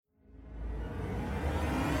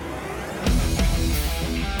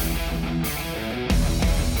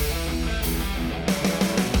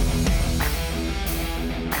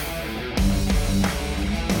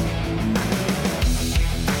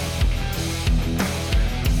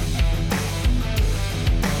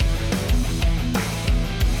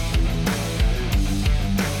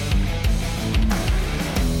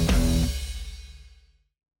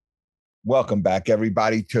Welcome back,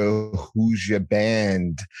 everybody, to Who's Your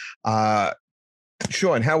Band?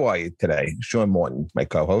 Sean, how are you today? Sean Morton, my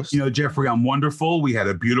co-host. Jeffrey, I'm wonderful. We had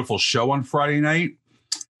a beautiful show on Friday night.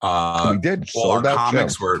 We did. All our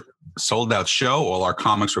comics were sold out show. All our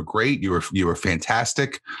comics were great. You were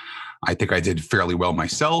fantastic. I think I did fairly well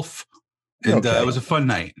myself. And it was a fun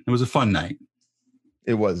night. It was a fun night.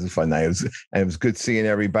 It was a fun night. It was good seeing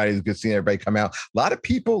everybody. It was good seeing everybody come out. A lot of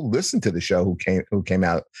people listened to the show who came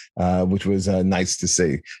out, which was nice to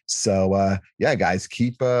see. So yeah, guys,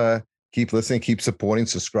 keep listening, keep supporting,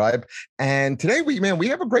 subscribe. And today we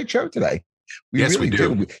have a great show today. We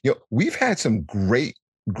do. We've had some great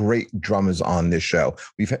drummers on this show.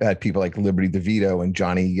 We've had people like Liberty DeVito and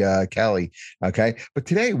Johnny Kelly. Okay, but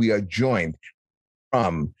today we are joined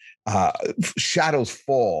from Shadows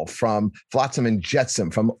Fall, from Flotsam and Jetsam,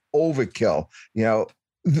 from Overkill,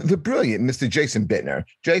 the brilliant Mr. Jason Bittner.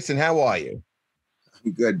 Jason, how are you?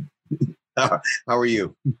 I'm good. How are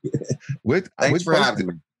you? Thanks for having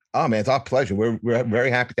me. Oh man, it's our pleasure. We're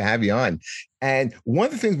very happy to have you on. And one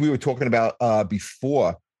of the things we were talking about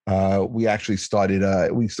before we actually started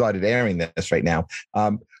airing this right now.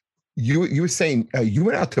 You were saying you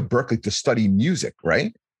went out to Berkeley to study music,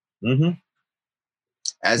 right? Mm-hmm.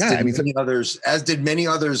 As did many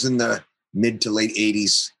others in the mid to late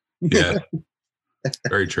 80s. Yeah,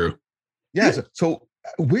 very true. Yeah. So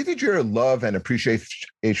where did your love and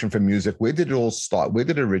appreciation for music, where did it all start? Where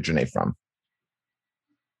did it originate from?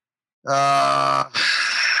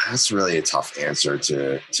 That's really a tough answer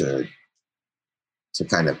to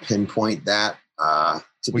kind of pinpoint that.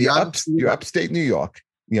 You're upstate New York.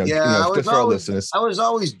 Just for our listeners. I was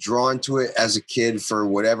always drawn to it as a kid for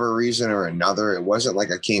whatever reason or another. It wasn't like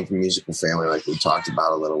I came from a musical family like we talked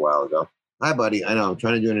about a little while ago. Hi, buddy. I know I'm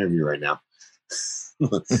trying to do an interview right now.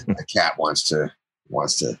 A cat wants to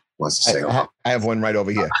say I have one right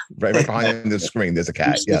over here, right behind the screen. There's a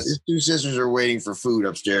cat. His two sisters are waiting for food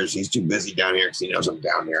upstairs. He's too busy down here because he knows I'm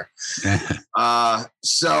down here.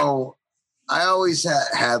 So I always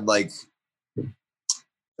had like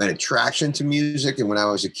an attraction to music. And when I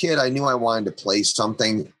was a kid, I knew I wanted to play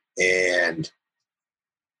something. And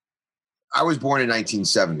I was born in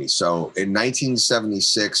 1970. So in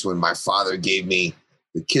 1976, when my father gave me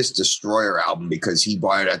the Kiss Destroyer album because he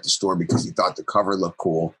bought it at the store because he thought the cover looked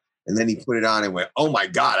cool. And then he put it on and went, oh my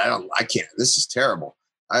God, I can't, this is terrible.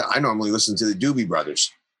 I normally listen to the Doobie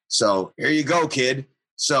Brothers. So here you go, kid.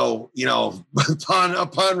 So,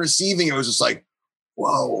 upon receiving it was just like,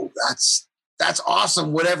 whoa, that's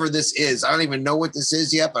awesome. Whatever this is, I don't even know what this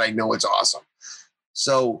is yet, but I know it's awesome.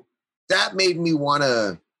 So that made me want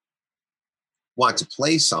to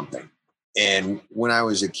play something. And when I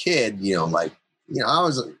was a kid, I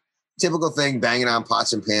was a typical thing, banging on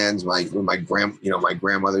pots and pans, my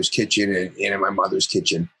grandmother's kitchen and in my mother's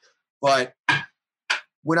kitchen. But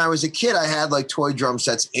when I was a kid, I had like toy drum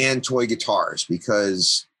sets and toy guitars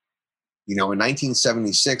because, in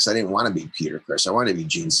 1976, I didn't want to be Peter Criss. I wanted to be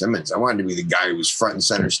Gene Simmons. I wanted to be the guy who was front and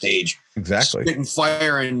center stage, exactly, spitting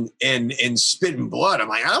fire and spitting blood. I'm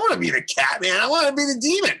like, I don't want to be the cat, man. I want to be the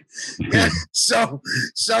demon. Yeah. So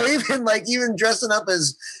even dressing up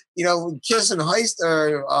as Kiss and Heist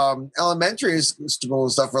or elementary school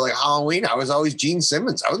and stuff for like Halloween, I was always Gene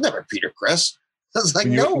Simmons. I was never Peter Criss. I was like,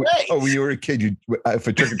 no way. Oh, when you were a kid,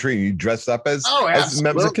 for trick or treating, you dressed up as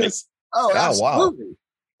members of Kiss. Oh, absolutely. Wow.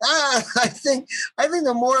 I think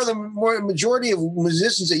the majority of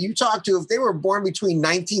musicians that you talk to, if they were born between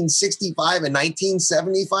 1965 and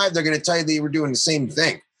 1975, they're going to tell you they were doing the same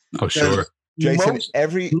thing. Oh, sure. Jason, almost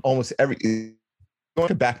every going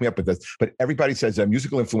to back me up with this, but everybody says their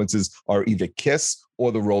musical influences are either Kiss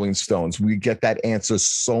or the Rolling Stones. We get that answer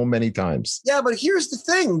so many times. Yeah, but here's the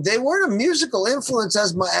thing. They weren't a musical influence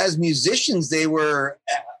as musicians. They were,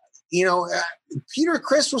 Peter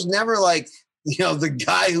Criss was never like, the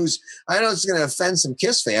guy who's, I know it's going to offend some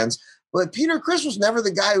Kiss fans, but Peter Criss was never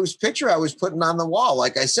the guy whose picture I was putting on the wall.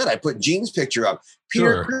 Like I said, I put Gene's picture up.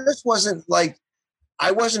 Peter Criss wasn't like,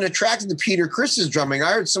 I wasn't attracted to Peter Criss's drumming.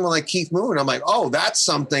 I heard someone like Keith Moon. I'm like, oh, that's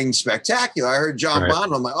something spectacular. I heard John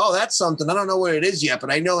Bonham. I'm like, oh, that's something. I don't know what it is yet,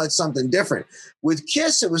 but I know that's something different. With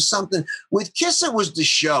Kiss, it was something. With Kiss, it was the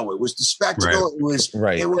show. It was the spectacle.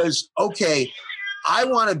 Right. It was okay. I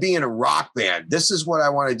want to be in a rock band. This is what I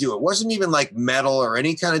want to do. It wasn't even like metal or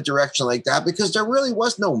any kind of direction like that because there really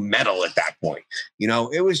was no metal at that point.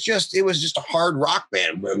 It was just a hard rock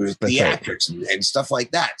band. It was theatrics and stuff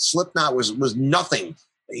like that. Slipknot was nothing,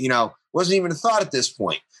 wasn't even a thought at this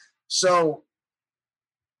point. So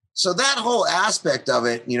that whole aspect of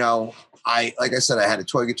it, like I said, I had a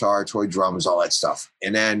toy guitar, toy drums, all that stuff.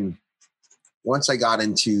 And then once I got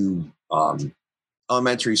into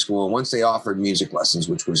elementary school, and once they offered music lessons,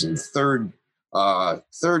 which was in third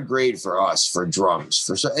grade for us for drums.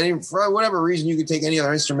 For whatever reason, you could take any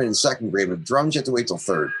other instrument in second grade, but drums you have to wait till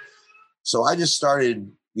third. So I just started,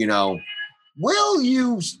 will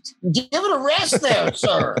you give it a rest there,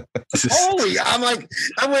 sir? Holy, I'm like,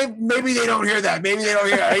 maybe they don't hear that. Maybe they don't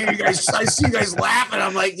hear that. I see you guys laughing.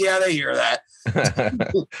 I'm like, yeah, they hear that.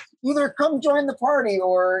 Either come join the party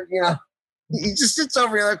or, he just sits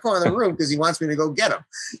over in the other corner of the room because he wants me to go get him.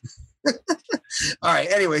 All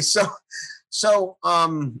right. Anyway, so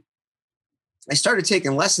I started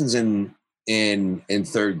taking lessons in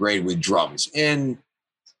third grade with drums. And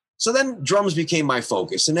so then drums became my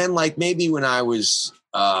focus. And then maybe when I was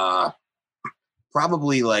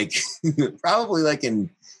probably in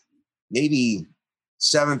maybe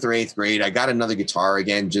 7th or 8th grade, I got another guitar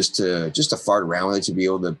again just to fart around with it, to be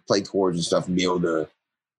able to play chords and stuff and be able to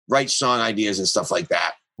write song ideas and stuff like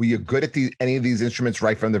that. Were you good at any of these instruments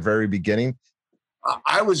right from the very beginning?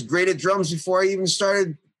 I was great at drums before I even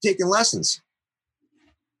started taking lessons.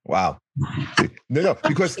 Wow. No,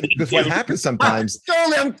 because what happens sometimes.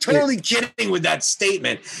 I'm totally kidding with that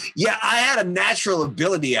statement. Yeah, I had a natural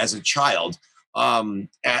ability as a child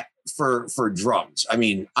for drums. I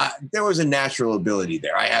mean, there was a natural ability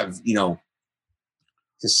there. I have,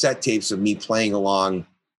 cassette tapes of me playing along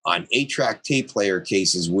on 8-track tape player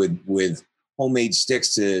cases with homemade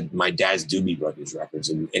sticks to my dad's Doobie Brothers records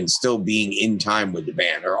and still being in time with the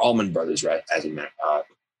band, or Allman Brothers, right?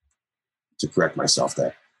 To correct myself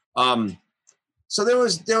there. So there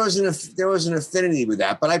was an affinity with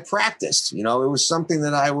that, but I practiced, it was something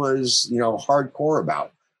that I was, hardcore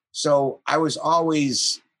about. So I was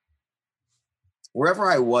always, wherever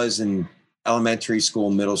I was in elementary school,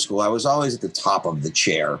 middle school, I was always at the top of the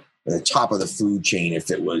chair, at the top of the food chain.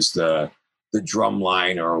 If it was the drum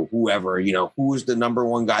line or whoever, who was the number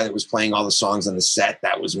one guy that was playing all the songs on the set,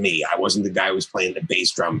 that was me. I wasn't the guy who was playing the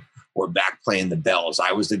bass drum or back playing the bells.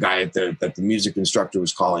 I was the guy that the music instructor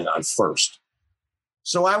was calling on first.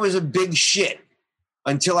 So I was a big shit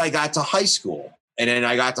until I got to high school. And then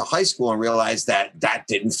I got to high school and realized that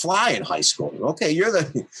didn't fly in high school. Okay, you're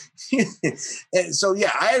the... And so,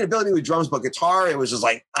 yeah, I had ability with drums, but guitar, it was just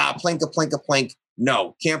like, plinka, plinka, plink.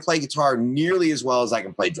 No, can't play guitar nearly as well as I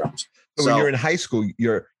can play drums. So when you're in high school,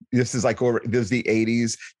 this is the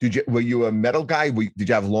 80s. Were you a metal guy? Did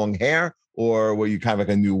you have long hair, or were you kind of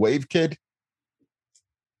like a new wave kid?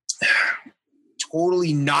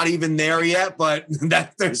 Totally not even there yet, but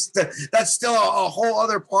that's still a whole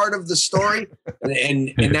other part of the story.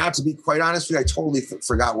 and now, to be quite honest with you, I totally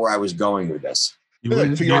forgot where I was going with this. You're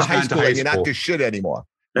in high school and you're not this shit anymore.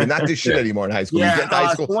 You're not this shit anymore in high school. Yeah, you get to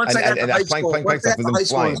high school once I got to high school,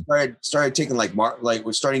 flying. Started taking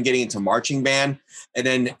we're starting getting into marching band, and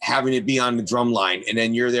then having to be on the drum line, and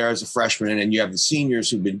then you're there as a freshman, and then you have the seniors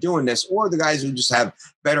who've been doing this, or the guys who just have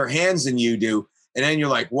better hands than you do, and then you're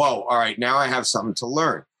like, whoa, all right, now I have something to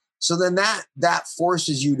learn. So then that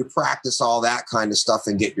forces you to practice all that kind of stuff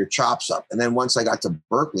and get your chops up. And then once I got to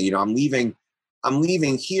Berklee, I'm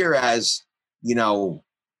leaving here as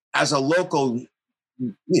as a local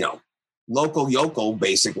yokel,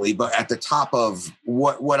 basically, but at the top of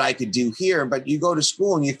what I could do here. But you go to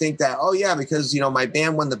school and you think that, oh yeah, because, my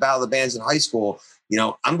band won the Battle of the Bands in high school,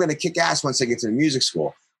 I'm going to kick ass once I get to the music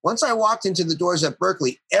school. Once I walked into the doors at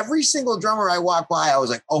Berklee, every single drummer I walked by, I was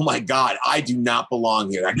like, oh my God, I do not belong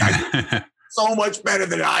here. That guy so much better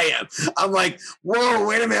than I am. I'm like, whoa,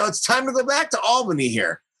 wait a minute. It's time to go back to Albany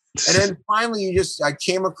here. And then finally, I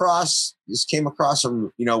came across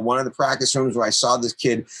one of the practice rooms where I saw this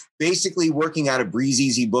kid basically working out of Breeze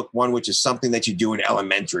Easy Book 1, which is something that you do in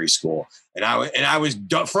elementary school. And I was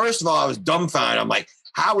first of all, I was dumbfounded. I'm like,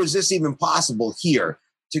 how is this even possible here,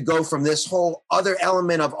 to go from this whole other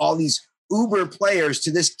element of all these uber players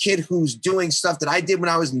to this kid who's doing stuff that I did when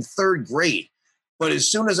I was in third grade? But as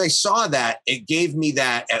soon as I saw that, it gave me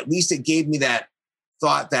that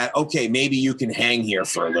thought that, okay, maybe you can hang here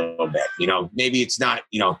for a little bit, maybe it's not,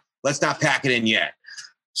 let's not pack it in yet.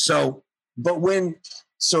 So to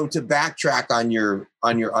backtrack on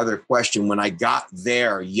your other question, when I got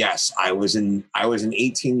there, yes, I was an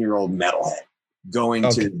 18-year-old metalhead going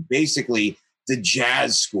to basically the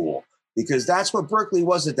jazz school, because that's what Berklee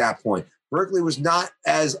was at that point. Berklee was not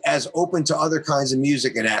as open to other kinds of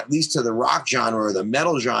music, and at least to the rock genre or the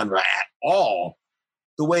metal genre at all,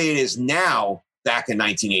 the way it is now. Back in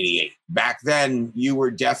 1988. Back then, you were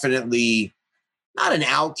definitely not an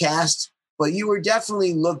outcast, but you were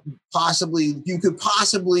definitely you could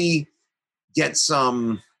possibly get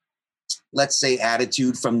some, let's say,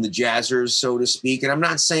 attitude from the jazzers, so to speak. And I'm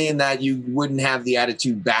not saying that you wouldn't have the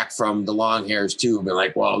attitude back from the long hairs too, but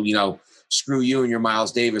like, well, screw you and your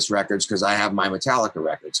Miles Davis records because I have my Metallica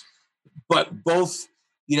records. But both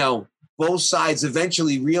sides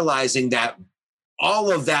eventually realizing that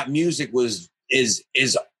all of that music is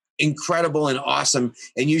incredible and awesome,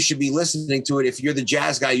 and you should be listening to it. If you're the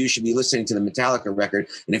jazz guy, you should be listening to the Metallica record,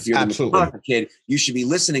 and if you're the Metallica kid, you should be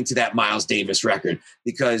listening to that Miles Davis record,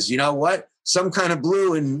 because you know what? Some Kind of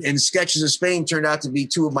Blue and Sketches of Spain turned out to be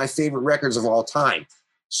two of my favorite records of all time.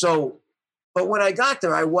 So, but when I got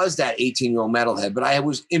there, I was that 18-year-old metalhead, but I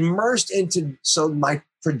was immersed into my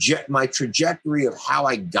trajectory of how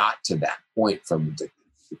I got to that point from the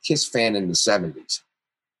Kiss fan in the 70s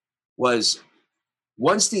was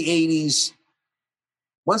once the 70s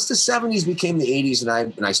became the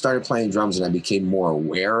 80s and I started playing drums and I became more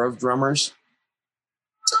aware of drummers,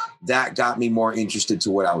 that got me more interested to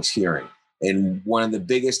what I was hearing. And one of the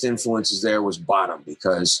biggest influences there was Bonham,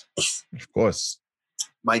 because of course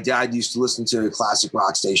my dad used to listen to a classic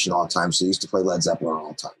rock station all the time. So he used to play Led Zeppelin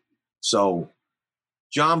all the time. So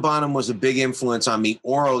John Bonham was a big influence on me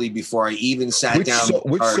orally before I even sat down.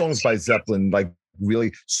 Which songs by Zeppelin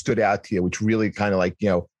really stood out to you, which really kind of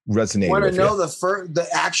resonated? Want to know the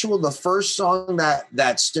first song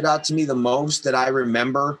that stood out to me the most that I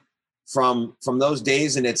remember from those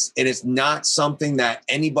days, and it's not something that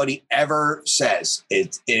anybody ever says.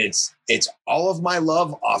 It's All of My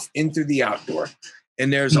Love off In Through the Outdoor.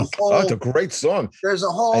 And there's a whole. It's a great song. There's a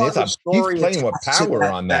whole other story. He's playing with power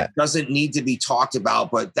on that. Doesn't need to be talked about,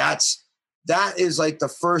 but that is like the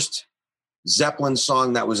first Zeppelin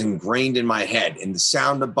song that was ingrained in my head, and the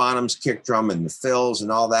sound of Bonham's kick drum and the fills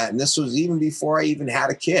and all that. And this was even before I even had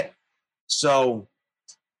a kid. So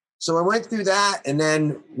I went through that, and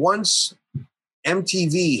then once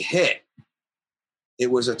MTV hit, it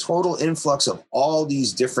was a total influx of all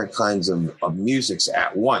these different kinds of musics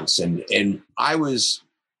at once. And I was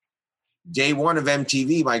day one of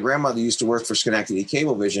MTV. My grandmother used to work for Schenectady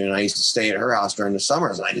Cablevision, and I used to stay at her house during the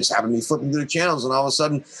summers. And I just happened to be flipping through the channels, and all of a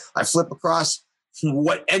sudden I flip across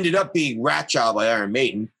what ended up being Rat Child by Iron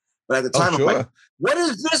Maiden. But at the time, I'm like, what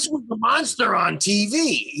is this with the monster on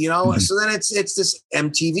TV? So then it's this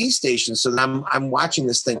MTV station. So then I'm watching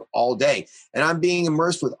this thing all day, and I'm being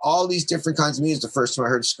immersed with all these different kinds of music. The first time I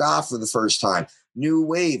heard ska for the first time, new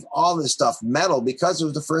wave, all this stuff, metal, because it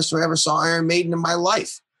was the first time I ever saw Iron Maiden in my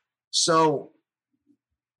life. So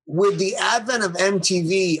with the advent of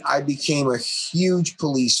MTV, I became a huge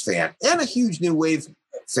Police fan and a huge new wave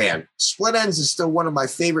fan. Split Enz is still one of my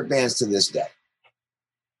favorite bands to this day.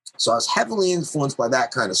 So I was heavily influenced by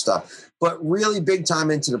that kind of stuff, but really big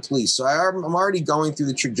time into the Police. So I'm already going through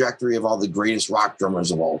the trajectory of all the greatest rock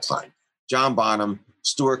drummers of all time. John Bonham,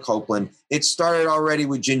 Stuart Copeland. It started already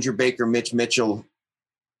with Ginger Baker, Mitch Mitchell,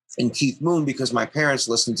 and Keith Moon, because my parents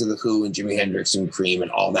listened to The Who and Jimi Hendrix and Cream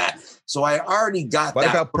and all that. So I already got what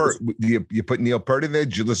that. What about Peart? You put Neil Peart in there?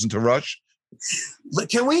 Did you listen to Rush?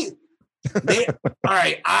 Can we... all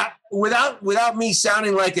right. Without me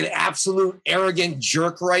sounding like an absolute arrogant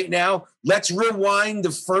jerk right now, let's rewind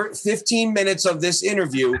the first 15 minutes of this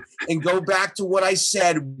interview and go back to what I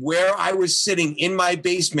said, where I was sitting in my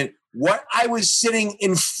basement, what I was sitting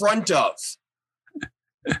in front of.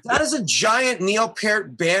 That is a giant Neil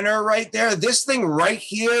Peart banner right there. This thing right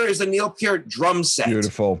here is a Neil Peart drum set.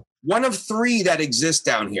 Beautiful. One of 3 that exist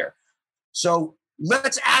down here. So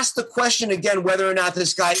let's ask the question again, whether or not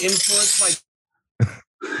this guy influenced my...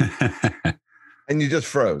 And you just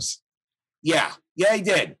froze. Yeah, he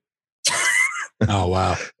did. Oh,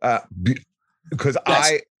 wow. Because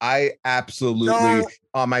yes. I absolutely,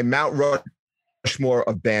 on my Mount Rushmore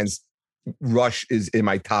of bands, Rush is in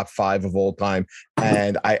my top 5 of all time.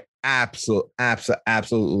 And I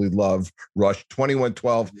absolutely love Rush.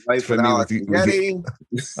 2112 right for me.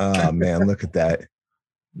 Oh, man, look at that.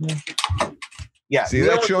 Yeah, see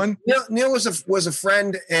that, Sean? Neil was a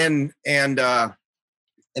friend, and I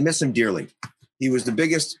miss him dearly. He was the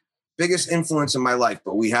biggest influence in my life,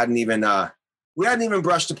 but we hadn't even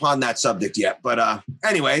brushed upon that subject yet. But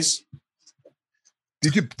anyways,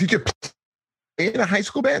 did you play in a high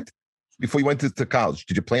school band before you went to college?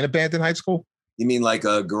 Did you play in a band in high school? You mean like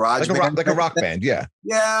a garage band? Like a rock band? Yeah.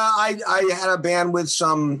 Yeah, I had a band with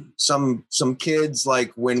some kids,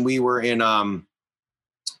 like when we were in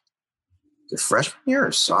the freshman year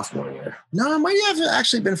or sophomore year? No, it might have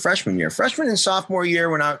actually been freshman year. Freshman and sophomore year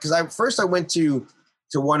because I went to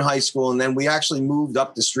one high school, and then we actually moved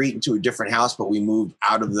up the street into a different house, but we moved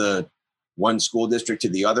out of the one school district to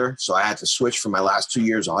the other. So I had to switch for my last 2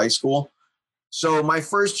 years of high school. So my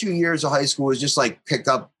first 2 years of high school was just like pick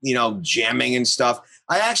up, jamming and stuff.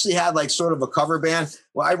 I actually had like sort of a cover band.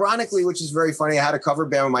 Well, ironically, which is very funny, I had a cover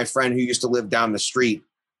band with my friend who used to live down the street,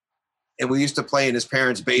 and we used to play in his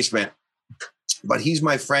parents' basement. but he's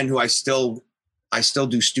my friend who I still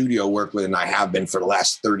do studio work with, and I have been for the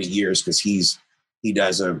last 30 years because he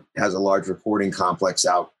has a large recording complex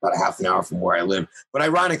out about a half an hour from where I live. But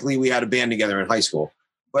ironically, we had a band together in high school.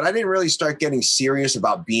 But I didn't really start getting serious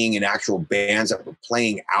about being in actual bands that were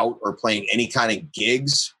playing out or playing any kind of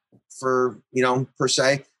gigs per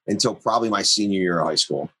se, until probably my senior year of high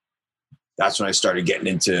school. That's when I started getting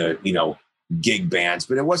into, gig bands.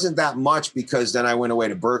 But it wasn't that much because then I went away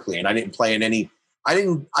to Berklee and I didn't play in any. I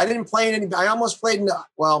almost played in.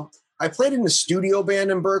 I played in the studio band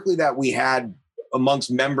in Berklee that we had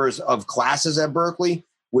amongst members of classes at Berklee,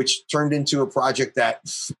 which turned into a project that,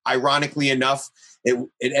 ironically enough, it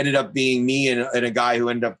ended up being me and a guy who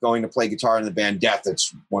ended up going to play guitar in the band Death.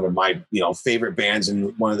 It's one of my favorite bands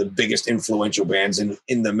and one of the biggest influential bands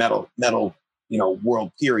in the metal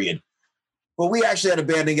world period. But we actually had a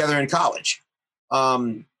band together in college.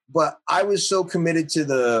 But I was so committed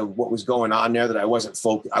to what was going on there that I wasn't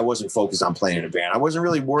focused on playing in a band. I wasn't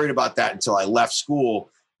really worried about that until I left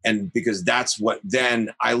school, and because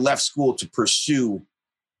then I left school to pursue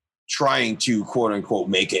trying to quote unquote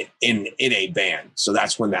make it in a band. So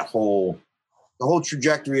that's when the whole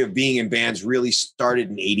trajectory of being in bands really started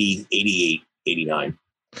in 80, 88, 89.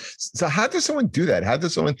 So how does someone do that? How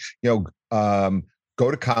does someone, go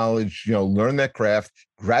to college, learn their craft,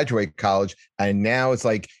 graduate college, and now it's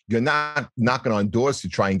like you're not knocking on doors to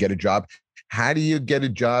try and get a job. How do you get a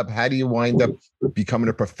job? How do you wind up becoming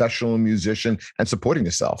a professional musician and supporting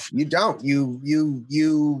yourself? You don't. You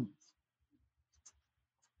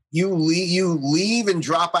leave and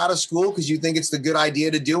drop out of school because you think it's the good idea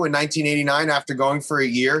to do in 1989 after going for a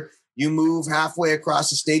year. You move halfway across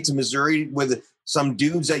the state to Missouri with some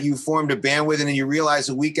dudes that you formed a band with, and then you realize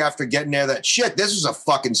a week after getting there that, shit, this was a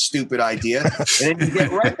fucking stupid idea. And then you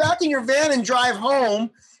get right back in your van and drive home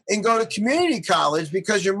and go to community college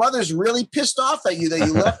because your mother's really pissed off at you that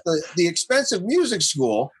you left the expensive music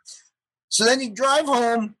school. So then you drive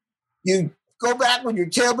home, you go back with your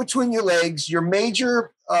tail between your legs. Your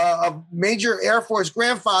major Air Force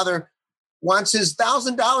grandfather wants his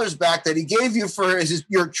 $1,000 back that he gave you for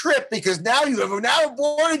your trip, because now you have now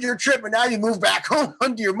aborted your trip and now you move back home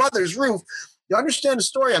under your mother's roof. You understand the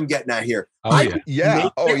story I'm getting at here? Oh, yeah.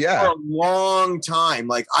 For a long time.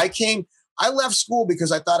 Like I left school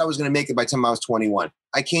because I thought I was going to make it by the time I was 21.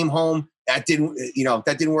 I came home. That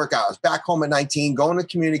didn't work out. I was back home at 19, going to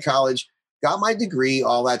community college, got my degree,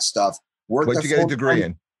 all that stuff. What did you get a degree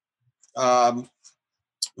in?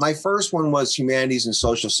 My first one was humanities and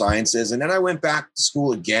social sciences. And then I went back to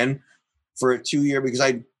school again for a 2-year because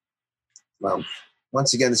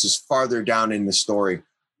once again, this is farther down in the story.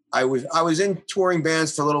 I was in touring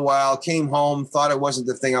bands for a little while, came home, thought it wasn't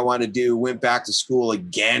the thing I wanted to do, went back to school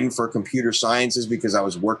again for computer sciences because I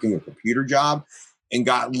was working a computer job, and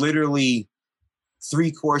got literally 3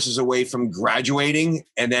 courses away from graduating.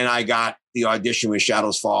 And then I got the audition with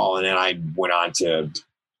Shadows Fall, and then I went on to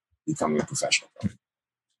becoming a professional.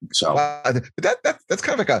 So that's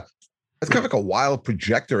kind of like a wild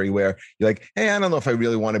trajectory where you're like, hey, I don't know if I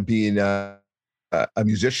really want to be in a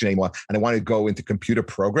musician anymore, and I want to go into computer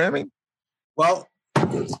programming. Well,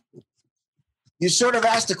 you sort of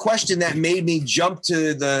asked a question that made me jump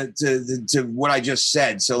to what I just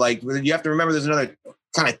said. So like, you have to remember there's another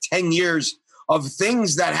kind of 10 years of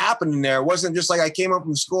things that happened in there. It wasn't just like I came up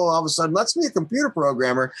from school, all of a sudden, let's be a computer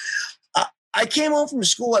programmer. I came home from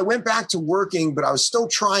school, I went back to working, but I was still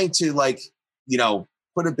trying to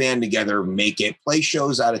put a band together, make it, play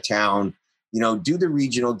shows out of town, do the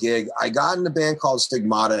regional gig. I got in a band called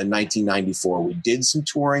Stigmata in 1994. We did some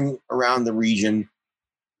touring around the region.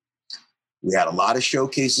 We had a lot of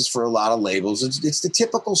showcases for a lot of labels. It's the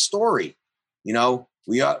typical story. We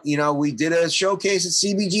did a showcase at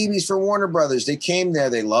CBGB's for Warner Brothers. They came there.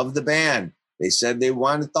 They loved the band. They said they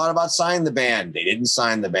thought about signing the band. They didn't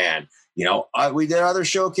sign the band. We did other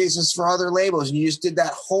showcases for other labels, and you just did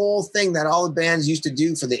that whole thing that all the bands used to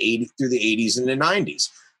do through the 80s and the 90s.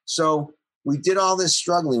 So we did all this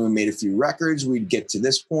struggling. We made a few records. We'd get to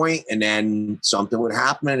this point, and then something would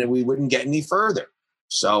happen, and we wouldn't get any further.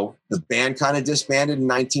 So the band kind of disbanded in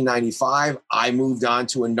 1995. I moved on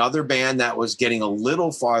to another band that was getting a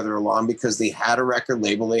little farther along because they had a record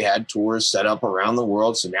label. They had tours set up around the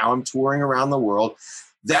world. So now I'm touring around the world.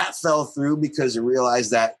 That fell through because I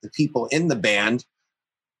realized that the people in the band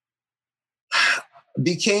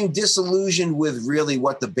became disillusioned with really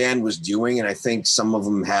what the band was doing. And I think some of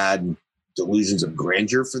them had delusions of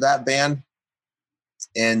grandeur for that band,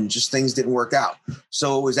 and just things didn't work out.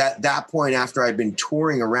 So it was at that point, after I'd been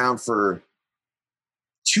touring around for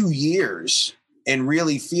 2 years, and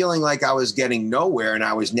really feeling like I was getting nowhere. And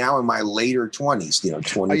I was now in my later 20s,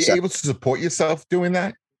 20. Are you able to support yourself doing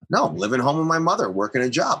that? No, I'm living home with my mother, working a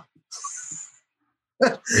job.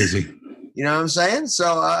 Crazy. You know what I'm saying? So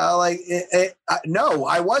no,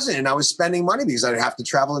 I wasn't. And I was spending money because I'd have to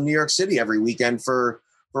travel to New York City every weekend for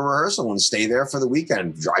rehearsal and stay there for the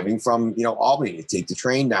weekend, driving from, Albany to take the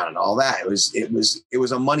train down and all that. It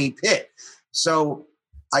was a money pit. So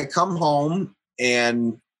I come home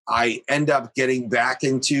and I end up getting back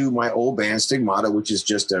into my old band Stigmata, which is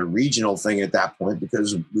just a regional thing at that point,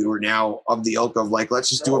 because we were now of the ilk of like, let's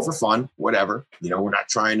just do it for fun, whatever. We're not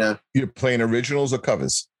trying to. You're playing originals or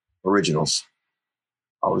covers? Originals.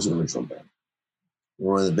 Always an original band.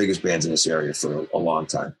 We're one of the biggest bands in this area for a long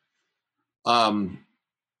time.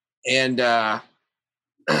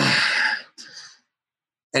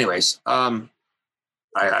 Anyways, I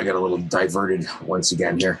got a little diverted once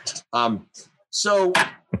again here. So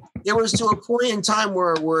it was to a point in time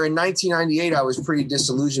where in 1998, I was pretty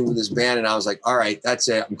disillusioned with this band. And I was like, all right, that's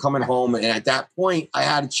it. I'm coming home. And at that point, I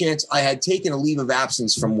had a chance. I had taken a leave of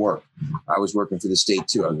absence from work. I was working for the state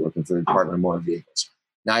too. I was working for the Department of Motor Vehicles.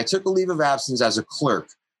 Now I took a leave of absence as a clerk.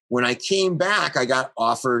 When I came back, I got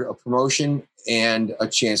offered a promotion and a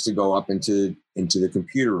chance to go up into the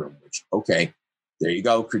computer room, which, okay, there you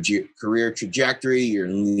go. Career trajectory. You're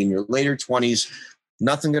in your later 20s.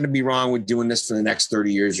 Nothing going to be wrong with doing this for the next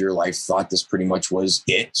 30 years of your life. Thought this pretty much was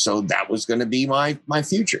it. So that was going to be my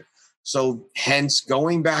future. So hence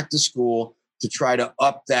going back to school to try to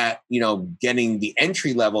up that, getting the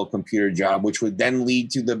entry level computer job, which would then lead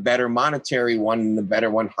to the better monetary one and the better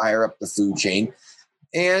one higher up the food chain.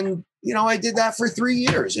 And, I did that for 3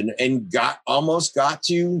 years and almost got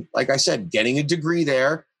to, like I said, getting a degree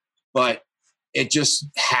there. But it just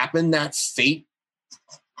happened that fate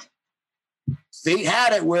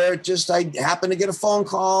had it where I happened to get a phone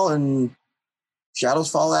call and Shadows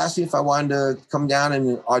Fall asked me if I wanted to come down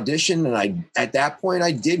and audition. And at that point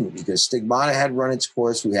I didn't, because Stigmata had run its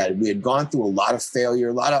course. We had gone through a lot of failure,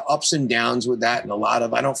 a lot of ups and downs with that. And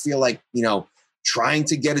I don't feel like, trying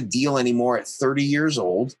to get a deal anymore at 30 years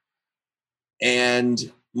old.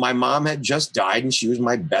 And my mom had just died and she was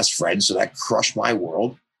my best friend. So that crushed my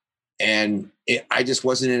world. And I just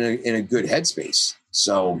wasn't in a good headspace.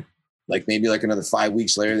 So maybe another 5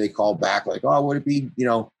 weeks later, they called back like, oh, would it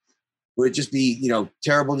just be,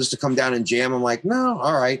 terrible just to come down and jam? I'm like, no,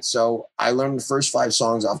 all right. So I learned the first 5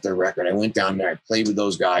 songs off their record. I went down there, I played with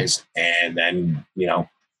those guys, and then,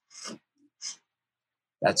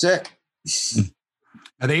 that's it.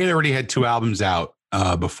 They had already had 2 albums out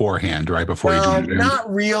beforehand, right? Before you joined. Not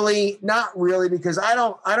really, because I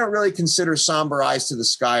don't really consider Somber Eyes to the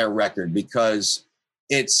Sky a record, because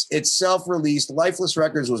it's self-released. Lifeless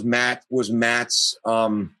Records was Matt's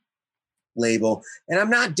label, and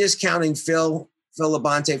I'm not discounting Phil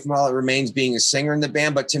Labonte from All That Remains being a singer in the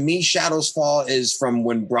band, but to me, Shadows Fall is from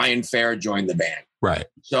when Brian Fair joined the band. Right.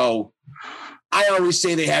 So I always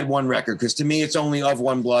say they had 1 record, because to me, it's only Of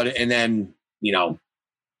One Blood, and then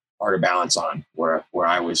Art of Balance on where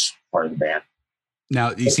I was part of the band.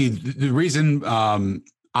 Now, you see, the reason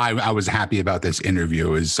I was happy about this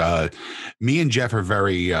interview is me and Jeff are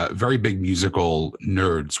very big musical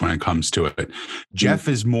nerds when it comes to it. Jeff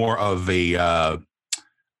is more of a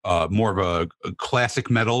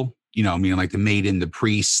classic metal, meaning like the Maiden, the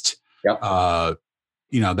Priest, yep.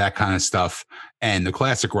 That kind of stuff, and the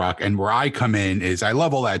classic rock. And where I come in is I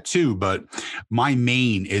love all that too, but my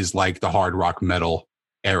main is like the hard rock metal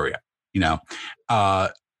area,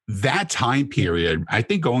 that time period, I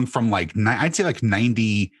think going from I'd say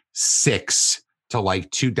 96 to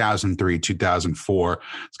 2003, 2004,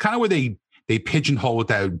 it's kind of where they pigeonhole with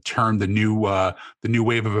that term, the new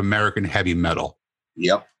wave of American heavy metal.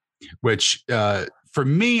 Yep. Which, for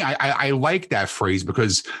me, I like that phrase,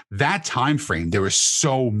 because that time frame, there were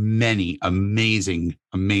so many amazing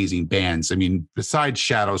bands. I mean, besides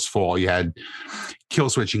Shadows Fall, you had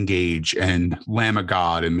Killswitch Engage and Lamb of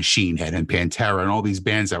God and Machine Head and Pantera and all these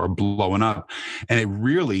bands that were blowing up. And it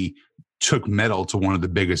really took metal to one of the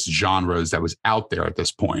biggest genres that was out there at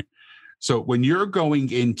this point. So when you're going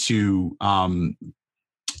into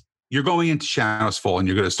Shadows Fall and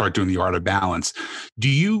you're going to start doing the Art of Balance, do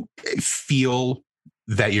you feel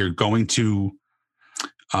that you're going to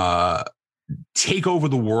take over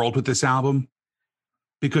the world with this album?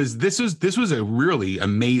 Because this was a really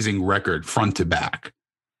amazing record front to back.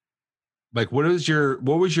 What was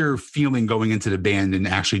your feeling going into the band and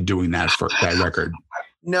actually doing that for that record?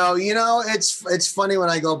 No, it's funny when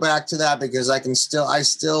I go back to that, because I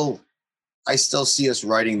still see us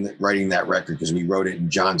writing that record, because we wrote it in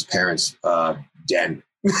John's parents' den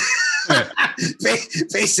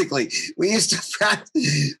Basically, we used to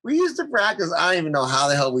practice. I don't even know how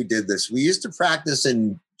the hell we did this. We used to practice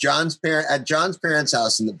in John's parents'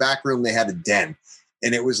 house. In the back room, they had a den,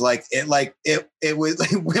 and it was like it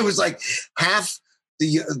was like half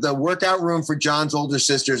the workout room for John's older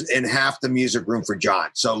sisters and half the music room for John.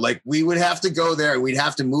 So like we would have to go there. We'd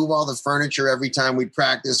have to move all the furniture every time we'd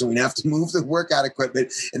practice, and we'd have to move the workout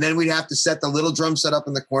equipment. And then we'd have to set the little drum set up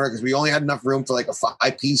in the corner because we only had enough room for like a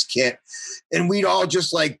 5-piece kit. And we'd all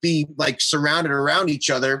just like be like surrounded around each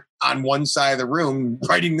other on one side of the room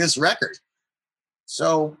writing this record.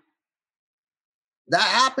 So that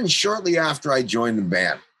happened shortly after I joined the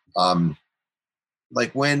band.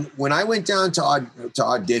 Like when I went down to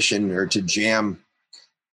audition or to jam,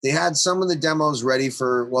 they had some of the demos ready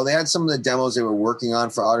they had some of the demos they were working on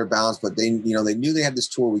for Outer Balance, but they knew they had this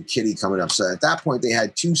tour with Kitty coming up. So at that point they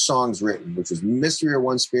had 2 songs written, which was Mystery of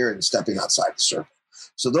One Spirit and Stepping Outside the Circle.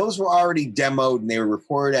 So those were already demoed and they were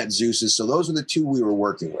recorded at Zeus's. So those were the 2 we were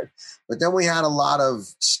working with. But then we had a lot of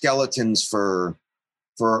skeletons for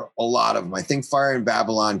a lot of them. I think Fire in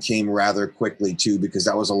Babylon came rather quickly too, because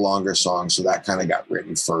that was a longer song. So that kind of got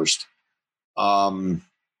written first.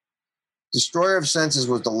 Destroyer of Senses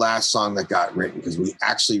was the last song that got written because we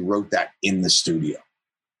actually wrote that in the studio.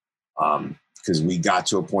 Because we got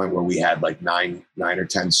to a point where we had like nine or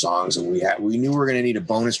 10 songs, and we knew we were going to need a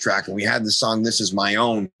bonus track, and we had the song This Is My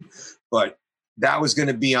Own, but that was going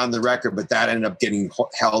to be on the record, but that ended up getting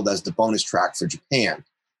held as the bonus track for Japan.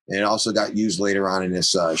 And it also got used later on in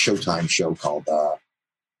this Showtime show called, it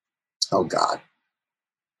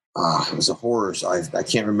was a horror. So I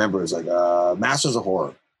can't remember. It was like Masters of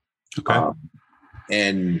Horror. Okay.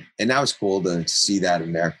 And that was cool to see that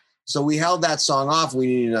in there. So we held that song off. We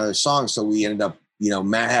needed another song. So we ended up,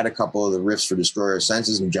 Matt had a couple of the riffs for Destroyer of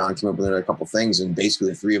Senses, and John came up with a couple things. And basically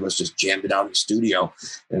the 3 of us just jammed it out in the studio.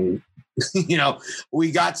 And,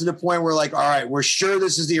 we got to the point where like, all right, we're sure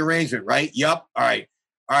this is the arrangement, right? Yup.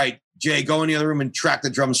 All right, Jay, go in the other room and track the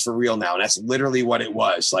drums for real now. And that's literally what it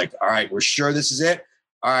was. Like, all right, we're sure this is it.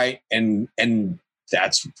 All right. And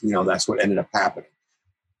that's what ended up happening.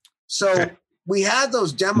 So we had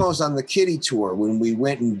those demos on the Kitty tour when we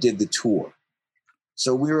went and did the tour.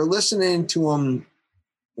 So we were listening to them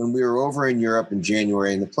when we were over in Europe in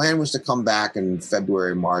January. And the plan was to come back in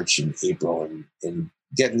February, March, and April and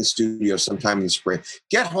get in the studio sometime in the spring,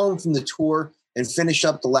 get home from the tour and finish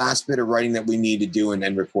up the last bit of writing that we need to do and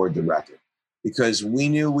then record the record. Because we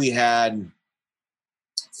knew we had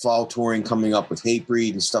fall touring coming up with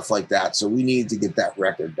Hatebreed and stuff like that. So we needed to get that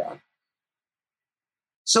record done.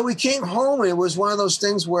 So we came home, and it was one of those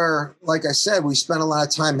things where, like I said, we spent a lot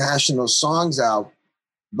of time hashing those songs out,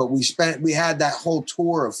 but we had that whole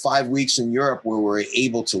tour of 5 weeks in Europe where we were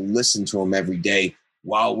able to listen to them every day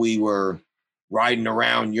while we were riding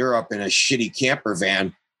around Europe in a shitty camper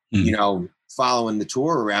van, following the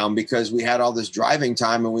tour around, because we had all this driving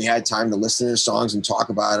time and we had time to listen to the songs and talk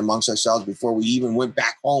about it amongst ourselves before we even went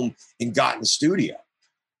back home and got in the studio.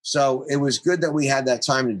 So it was good that we had that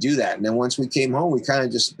time to do that. And then once we came home, we kind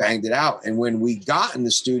of just banged it out. And when we got in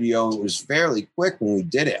the studio, it was fairly quick when we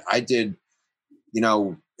did it. I did,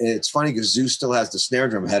 it's funny because Zeus still has the snare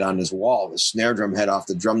drum head on his wall, the snare drum head off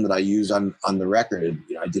the drum that I used on the record. And,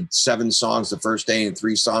 I did 7 songs the first day and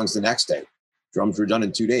 3 songs the next day. Drums were done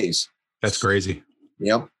in 2 days. That's crazy.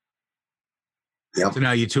 Yep. So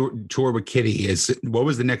now you tour with Kitty. What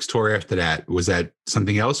was the next tour after that? Was that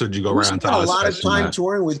something else, or did you go around to a lot of time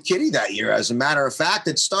touring with Kitty that year? As a matter of fact,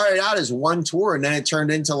 it started out as one tour, and then it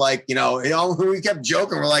turned into like, we kept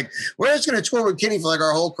joking. We're like, we're just going to tour with Kitty for like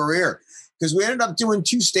our whole career, because we ended up doing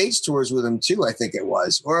 2 stage tours with him too. I think it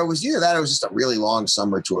was, or it was either that, or it was just a really long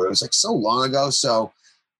summer tour. It was like so long ago. So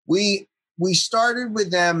we started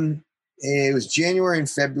with them. It was January and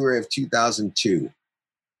February of 2002.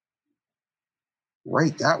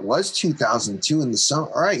 Right, that was 2002 in the summer.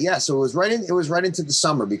 All right, yeah. So it was right into the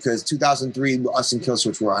summer, because 2003, us and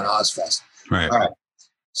Killswitch were on Ozfest. Right. All right.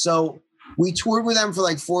 So we toured with them for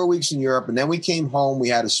like 4 weeks in Europe, and then we came home. We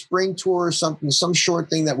had a spring tour or something, some short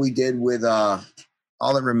thing that we did with All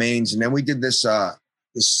That Remains, and then we did this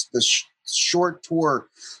short tour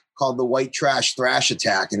called the White Trash Thrash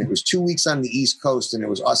Attack, and it was 2 weeks on the East Coast, and it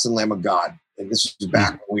was us and Lamb of God, and this was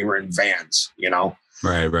back when we were in vans,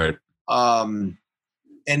 Right.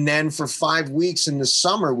 And then for 5 weeks in the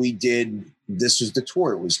summer, this was the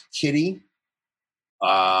tour. It was Kitty.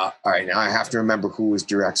 All right, now I have to remember who was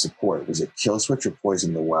direct support. Was it Killswitch or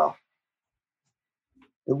Poison the Well?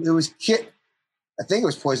 It was Kit. I think it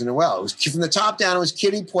was Poison the Well. It was from the top down. It was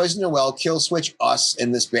Kitty, Poison the Well, Killswitch, us,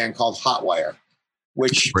 and this band called Hotwire.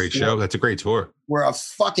 which Great show. That's a great tour. We're a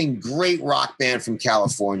fucking great rock band from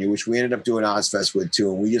California, which we ended up doing Ozfest with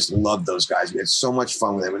too. And we just loved those guys. We had so much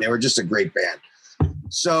fun with them, and they were just a great band.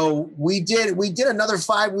 So we did another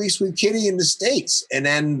 5 weeks with Kitty in the States. And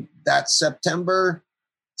then that September,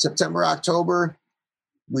 October,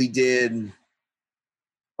 we did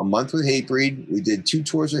a month with Hatebreed. We did 2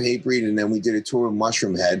 tours with Hatebreed, and then we did a tour with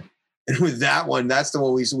Mushroomhead. And with that one, that's the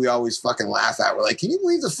one we always fucking laugh at. We're like, can you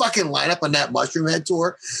believe the fucking lineup on that Mushroomhead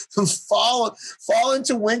tour? From fall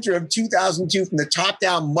into winter of 2002, from the top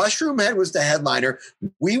down, Mushroomhead was the headliner.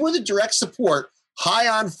 We were the direct support. High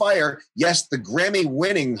on Fire, yes, the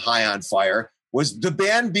Grammy-winning High on Fire, was the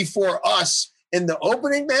band before us. In the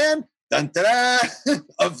opening band,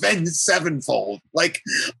 Avenged Sevenfold. Like,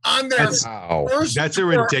 on their first that's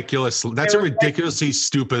tour, a ridiculously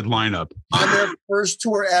stupid lineup. On their first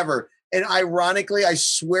tour ever. And ironically, I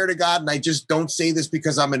swear to God, and I just don't say this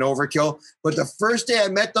because I'm an overkill, but the first day I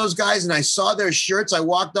met those guys and I saw their shirts, I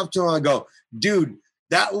walked up to them and I go, dude,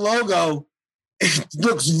 that logo, it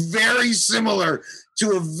looks very similar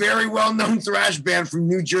to a very well-known thrash band from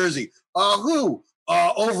New Jersey. Who?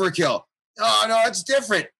 Overkill. Oh, no, it's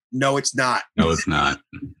different. No, it's not. No, it's not.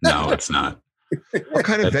 No, it's not. What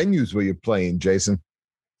kind of venues were you playing, Jason?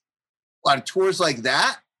 A lot of tours like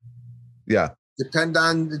that. Yeah. Depends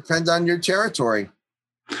on your territory.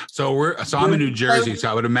 So I'm in New Jersey, so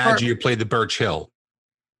I would imagine you played the Birch Hill.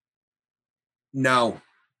 No,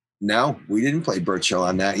 we didn't play Birch Hill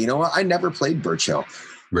on that. You know what? I never played Birch Hill.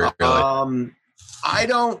 Really? I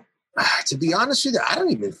don't, to be honest with you, I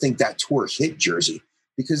don't even think that tour hit Jersey,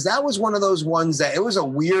 because that was one of those ones that it was a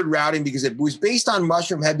weird routing because it was based on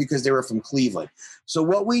Mushroomhead because they were from Cleveland. So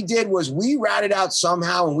what we did was we routed out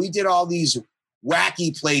somehow, and we did all these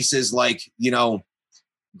wacky places like,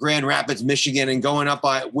 Grand Rapids, Michigan, and going up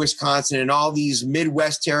by Wisconsin and all these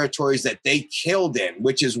Midwest territories that they killed in,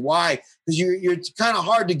 which is why, because you're kind of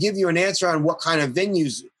hard to give you an answer on what kind of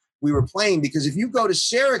venues we were playing. Because if you go to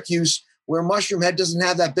Syracuse, where Mushroomhead doesn't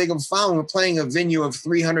have that big of a following, we're playing a venue of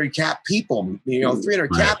 300 cap people,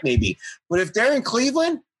 300 cap maybe. But if they're in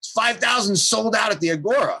Cleveland, it's 5,000 sold out at the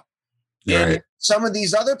Agora. Right. And some of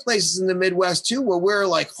these other places in the Midwest too, where we're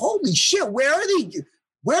like, holy shit, where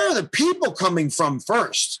are the people coming from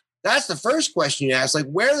first? That's the first question you ask. Like,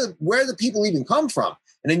 where the people even come from?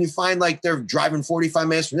 And then you find like they're driving 45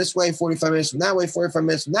 minutes from this way, 45 minutes from that way, 45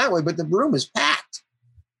 minutes from that way, but the room is packed.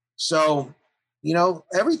 So,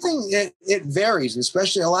 everything, it varies, and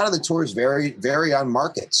especially a lot of the tours vary on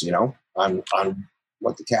markets, on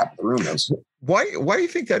what the cap of the room is. Why do you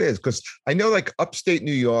think that is? Because I know like upstate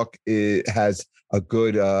New York has a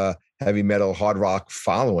good heavy metal, hard rock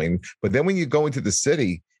following. But then when you go into the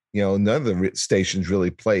city, none of the stations really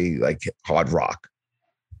play like hard rock.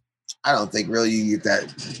 I don't think really you get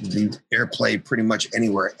the airplay pretty much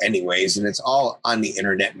anywhere anyways. And it's all on the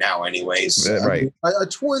internet now anyways. Right. A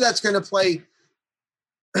tour that's going to play,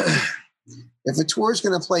 if a tour is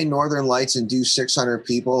going to play Northern Lights and do 600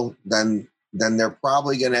 people, then they're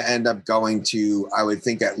probably going to end up going to, I would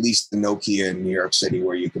think, at least the Nokia in New York City,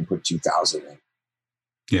 where you can put 2,000 in.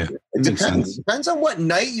 Yeah. It depends. It depends on what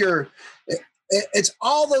night it's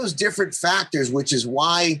all those different factors, which is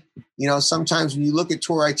why, sometimes when you look at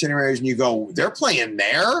tour itineraries and you go, they're playing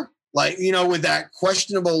there, like, with that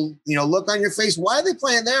questionable, look on your face. Why are they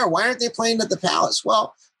playing there? Why aren't they playing at the Palace?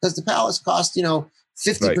 Well, because the Palace costs,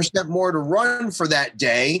 50% more to run for that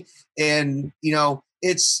day. And,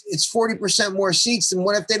 it's 40% more seats. And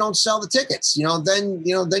what if they don't sell the tickets?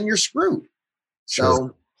 Then you're screwed. Sure.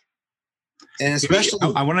 So, and especially,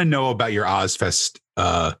 I want to know about your Ozfest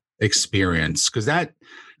experience, because that,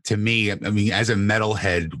 to me, as a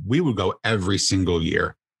metalhead, we would go every single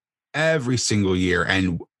year,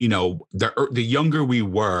 and the younger we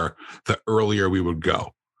were, the earlier we would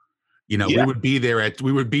go. We would be there at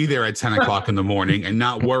 10 o'clock in the morning and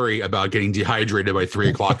not worry about getting dehydrated by 3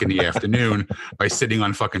 o'clock in the afternoon by sitting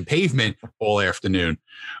on fucking pavement all afternoon.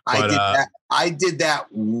 But, I did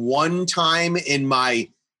that one time in my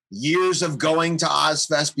years of going to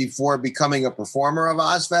Ozfest before becoming a performer of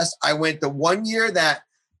Ozfest. I went the one year that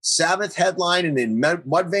Sabbath headline and then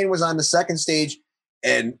Mudvayne was on the second stage,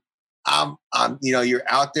 and you're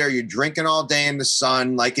out there, you're drinking all day in the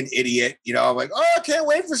sun like an idiot. I'm like, oh, I can't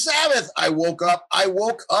wait for Sabbath. I woke up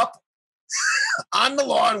on the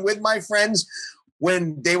lawn with my friends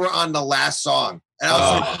when they were on the last song, and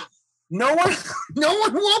I was like, no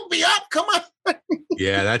one woke me up. Come on.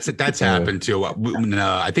 Yeah, that's happened too.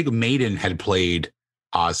 I think Maiden had played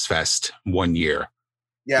Ozfest one year.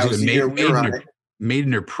 Yeah, it was the year we were on it.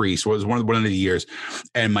 Maiden or Priest was one of the years.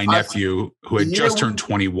 And my nephew, who had just turned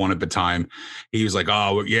 21 at the time, he was like,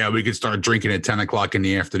 oh, yeah, we could start drinking at 10 o'clock in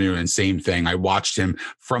the afternoon. And same thing. I watched him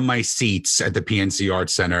from my seats at the PNC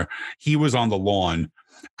Arts Center. He was on the lawn.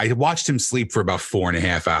 I watched him sleep for about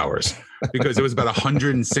 4.5 hours because it was about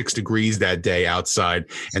 106 degrees that day outside.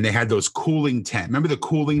 And they had those cooling tents. Remember the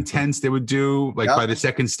cooling tents they would do like by the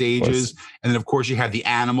second stages? And then, of course, you had the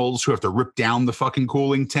animals who have to rip down the fucking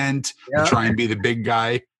cooling tent and try and be the big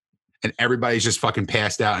guy. And everybody's just fucking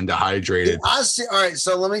passed out and dehydrated. All right.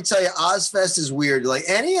 So let me tell you, Ozfest is weird. Like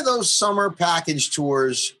any of those summer package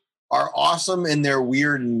tours are awesome and they're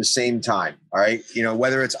weird in the same time. All right. You know,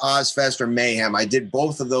 whether it's Ozfest or Mayhem, I did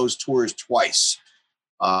both of those tours twice.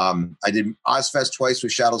 I did Ozfest twice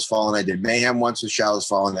with Shadows Fall, and I did Mayhem once with Shadows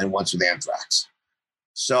Fall, and then once with Anthrax.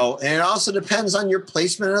 So, and it also depends on your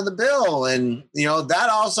placement of the bill. And, you know, that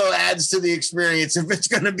also adds to the experience if it's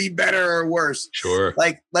going to be better or worse. Sure.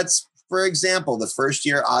 Like for example, the first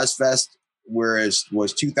year Ozfest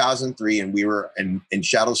was 2003, and we were and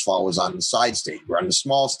Shadows Fall was on the side stage. We're on the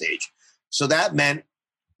small stage. So that meant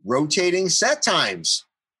rotating set times.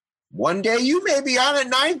 One day you may be on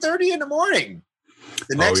at 9:30 in the morning.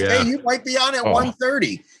 The next day you might be on at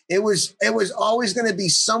 1:30. It was always going to be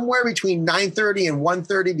somewhere between 9:30 and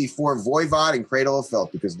 1:30 before Voivod and Cradle of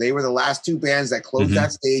Filth, because they were the last two bands that closed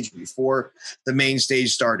that stage before the main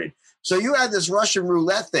stage started. So you had this Russian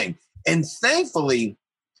roulette thing. And thankfully,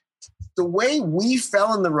 the way we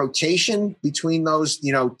fell in the rotation between those,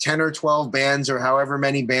 10 or 12 bands or however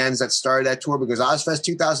many bands that started that tour, because Ozfest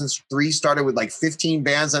 2003 started with like 15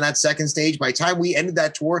 bands on that second stage. By the time we ended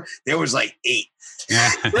that tour, there was like 8.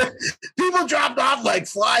 People dropped off like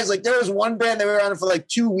flies. Like there was one band that were on it for like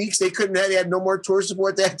 2 weeks. They had no more tour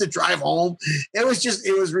support. They had to drive home. It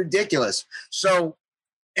was ridiculous. So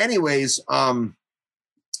anyways,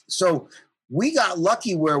 so we got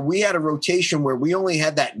lucky where we had a rotation where we only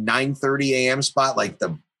had that 9:30 a.m. spot, like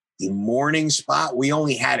the morning spot. We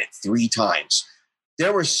only had it 3 times.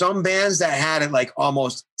 There were some bands that had it like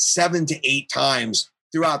almost 7 to 8 times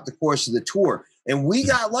throughout the course of the tour. And we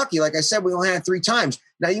got lucky. Like I said, we only had it 3 times.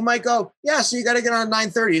 Now you might go, yeah, so you got to get on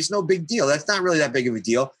 9:30. It's no big deal. That's not really that big of a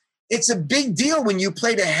deal. It's a big deal when you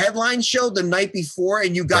played a headline show the night before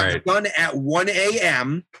and you got done at 1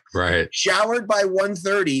 a.m., showered by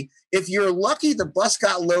 1:30. If you're lucky, the bus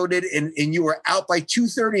got loaded and you were out by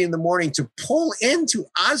 2:30 in the morning to pull into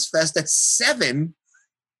Ozfest at 7.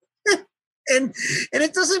 and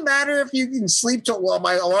it doesn't matter if you can sleep till, well,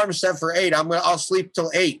 my alarm's set for 8. I'll sleep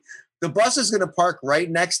till 8. The bus is going to park right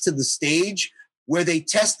next to the stage where they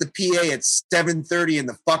test the PA at 7:30 in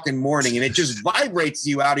the fucking morning, and it just vibrates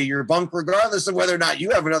you out of your bunk, regardless of whether or not you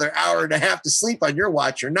have another hour and a half to sleep on your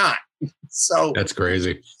watch or not. So that's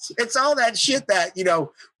crazy. It's all that shit that,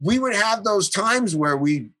 we would have those times where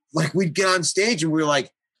we'd get on stage and we were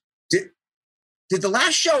like, did the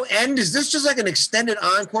last show end? Is this just like an extended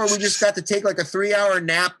encore? We just got to take like a 3-hour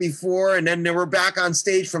nap before, and then we're back on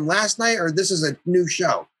stage from last night, or this is a new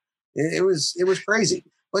show? It was crazy.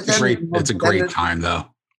 But then, it's a great time though.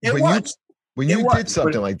 When you did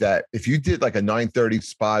something like that, if you did like a 9:30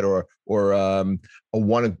 spot or a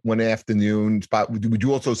one afternoon spot, would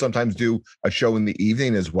you also sometimes do a show in the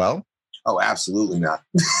evening as well? Oh, absolutely not.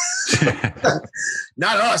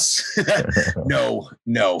 Not us. No.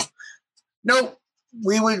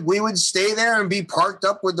 We would stay there and be parked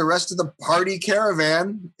up with the rest of the party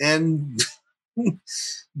caravan and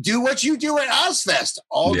do what you do at Ozfest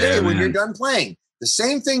all day when you're done playing. The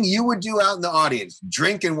same thing you would do out in the audience,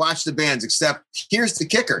 drink and watch the bands, except here's the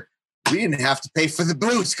kicker. We didn't have to pay for the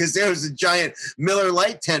booze because there was a giant Miller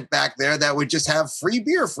Lite tent back there that would just have free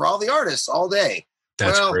beer for all the artists all day.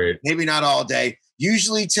 That's great. Maybe not all day,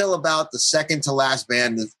 usually till about the second to last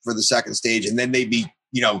band for the second stage. And then they'd be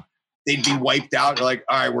wiped out. They're like,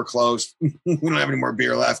 all right, we're closed. We don't have any more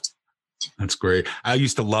beer left. That's great. I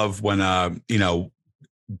used to love when,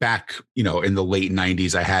 back, in the late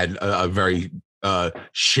 90s, I had a very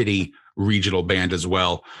shitty regional band as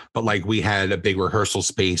well, but like we had a big rehearsal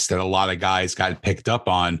space that a lot of guys got picked up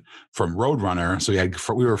on from Roadrunner. So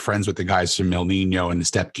we were friends with the guys from El Nino and the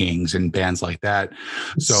Step Kings and bands like that.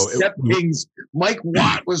 So Step Kings, Mike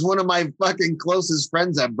Watt was one of my fucking closest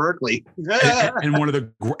friends at Berkeley, and one of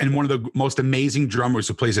the most amazing drummers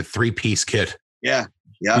who plays a 3-piece kit. Yeah.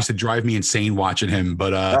 It used to drive me insane watching him,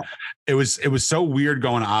 but it was so weird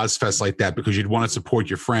going to Ozfest like that because you'd want to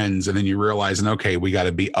support your friends, and then you realize, okay, we got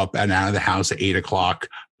to be up and out of the house at 8 o'clock,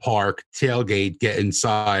 park, tailgate, get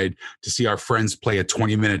inside to see our friends play a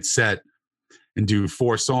 20-minute set and do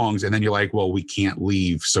 4 songs, and then you're like, well, we can't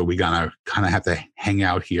leave, so we gotta kind of have to hang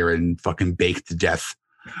out here and fucking bake to death.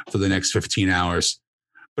 for the next 15 hours.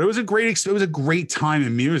 But it was a great time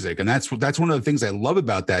in music, and that's one of the things I love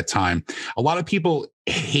about that time. A lot of people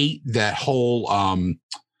hate that whole. I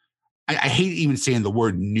hate even saying the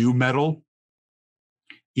word new metal.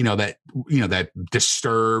 That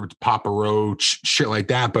Disturbed, Papa Roach, shit like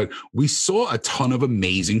that. But we saw a ton of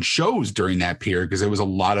amazing shows during that period because there was a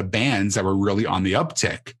lot of bands that were really on the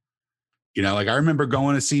uptick. Like I remember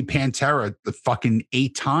going to see Pantera the fucking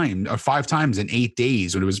 5 times in 8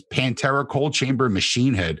 days when it was Pantera, Cold Chamber,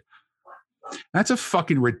 Machine Head. That's a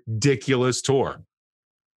fucking ridiculous tour.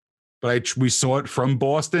 But we saw it from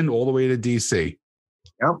Boston all the way to DC.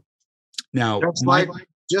 Yep. Now, just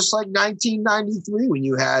like 1993 when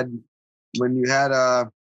you had from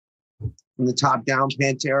the top down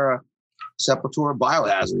Pantera, Sepultura,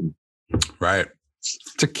 Biohazard. Right.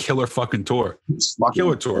 It's a killer fucking tour. It's fucking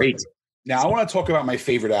killer tour. Great. Now I want to talk about my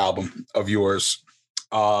favorite album of yours.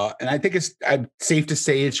 And I think it's safe to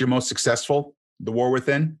say it's your most successful, The War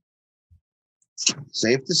Within.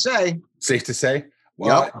 Safe to say. Safe to say.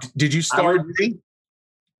 Well, Yep. Did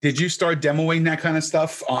you start demoing that kind of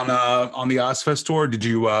stuff on the Ozfest tour? Or did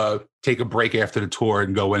you take a break after the tour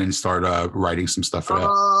and go in and start writing some stuff for that?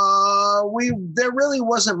 There really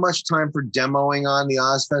wasn't much time for demoing on the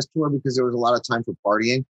Ozfest tour because there was a lot of time for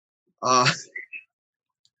partying.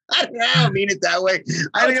 I don't mean it that way.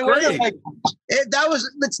 It wasn't like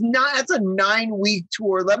that's a 9-week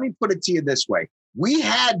tour. Let me put it to you this way. We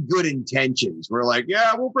had good intentions. We're like,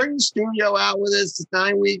 yeah, we'll bring the studio out with us. It's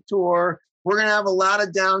 9-week tour. We're going to have a lot of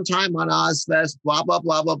downtime on Ozfest, blah, blah,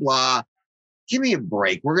 blah, blah, blah. Give me a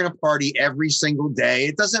break. We're going to party every single day.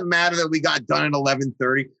 It doesn't matter that we got done at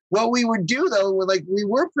 11:30. What we would do, though, we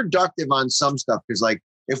were productive on some stuff because,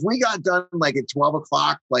 if we got done at 12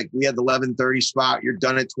 o'clock, we had the 11:30 spot, you're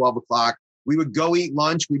done at 12 o'clock. We would go eat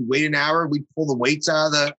lunch. We'd wait an hour. We'd pull the weights out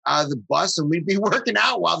of the bus and we'd be working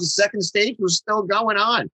out while the second stage was still going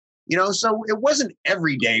on. So it wasn't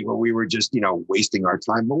every day where we were just, wasting our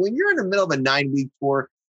time. But when you're in the middle of a 9-week tour,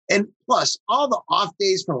 and plus all the off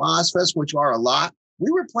days from Ozfest, which are a lot, we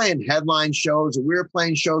were playing headline shows, or we were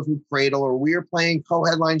playing shows with Cradle, or we were playing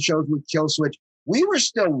co-headline shows with Killswitch. We were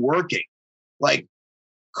still working.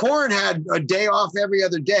 Korn had a day off every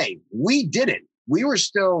other day. We didn't. We were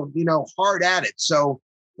still, hard at it. So,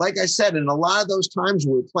 like I said, in a lot of those times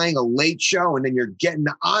we were playing a late show and then you're getting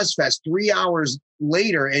to Ozfest 3 hours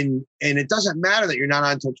later and it doesn't matter that you're not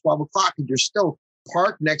on until 12 o'clock and you're still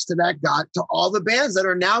parked next to to all the bands that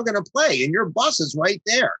are now going to play and your bus is right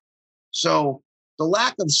there. So the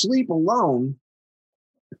lack of sleep alone,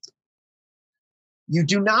 you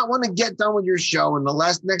do not want to get done with your show and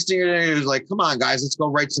the next thing you're doing is like, come on guys, let's go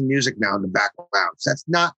write some music now in the background.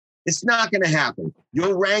 It's not going to happen.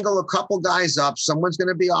 You'll wrangle a couple guys up. Someone's going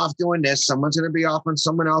to be off doing this. Someone's going to be off on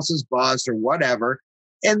someone else's bus or whatever.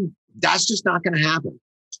 And that's just not going to happen.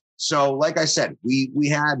 So like I said, we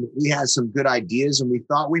had some good ideas and we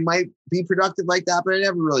thought we might be productive like that, but it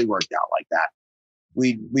never really worked out like that.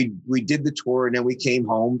 We did the tour and then we came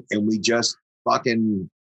home and we just fucking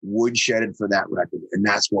woodshedded for that record. And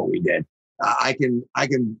that's what we did. I can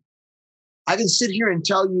sit here and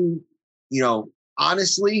tell you,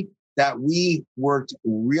 honestly, that we worked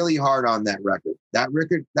really hard on that record. That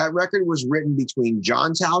record was written between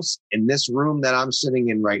John's house and this room that I'm sitting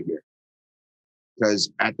in right here.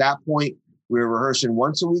 Because at that point, we were rehearsing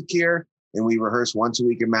once a week here and we rehearsed once a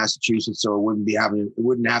week in Massachusetts. So it wouldn't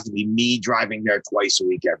have to be me driving there twice a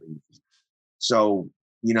week every week. So,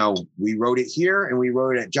 we wrote it here and we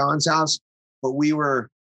wrote it at John's house, but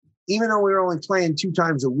even though we were only playing 2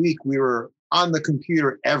 times a week, we were on the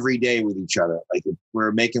computer every day with each other. If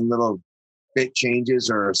we're making little bit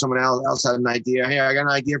changes or someone else had an idea. Hey, I got an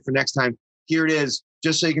idea for next time. Here it is,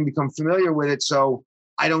 just so you can become familiar with it. So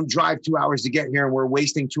I don't drive 2 hours to get here and we're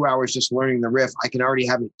wasting 2 hours just learning the riff. I can already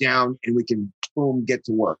have it down and we can boom, get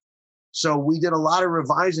to work. So we did a lot of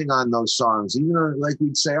revising on those songs, even though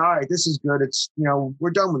we'd say, all right, this is good. It's,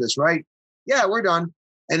 we're done with this, right? Yeah, we're done.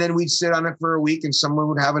 And then we'd sit on it for a week and someone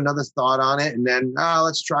would have another thought on it. And then,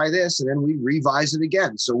 let's try this. And then we revise it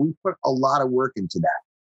again. So we put a lot of work into that.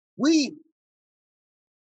 We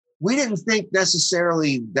didn't think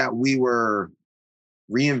necessarily that we were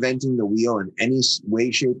reinventing the wheel in any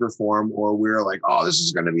way, shape, or form, or we were like, oh, this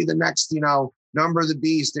is going to be the next, number of the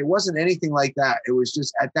beast. It wasn't anything like that. It was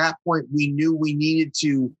just at that point, we knew we needed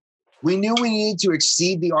to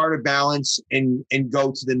exceed the art of balance and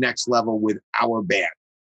go to the next level with our band.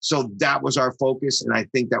 So that was our focus, and I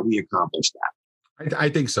think that we accomplished that. I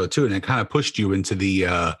think so too, and it kind of pushed you into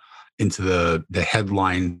the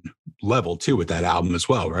headline level too with that album as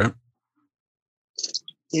well, right?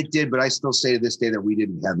 It did, but I still say to this day that we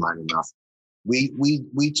didn't headline enough.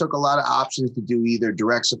 we took a lot of options to do either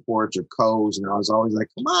direct supports or co's, and I was always like,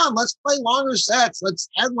 come on, let's play longer sets. Let's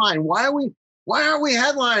headline. Why aren't we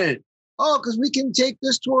headlining? Oh, because we can take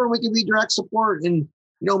this tour and we can be direct support and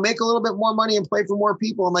make a little bit more money and play for more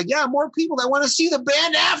people. I'm like, yeah, more people that want to see the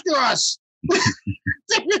band after us.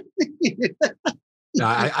 No,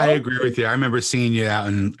 I agree with you. I remember seeing you out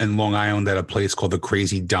in Long Island at a place called the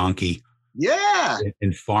Crazy Donkey. Yeah,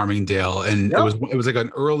 in Farmingdale, and it was like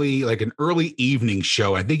an early evening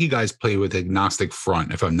show. I think you guys played with Agnostic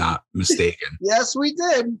Front, if I'm not mistaken. Yes, we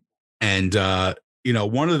did. And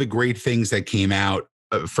one of the great things that came out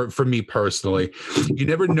for me personally, you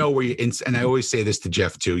never know where and I always say this to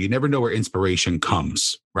Jeff too, you never know where inspiration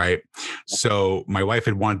comes, right? So my wife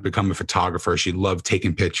had wanted to become a photographer. She loved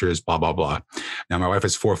taking pictures, blah, blah, blah. Now my wife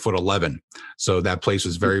is 4'11". So that place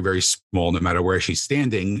was very, very small. No matter where she's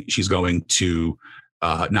standing, she's going to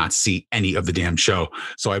not see any of the damn show.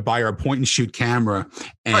 So I buy her a point and shoot camera.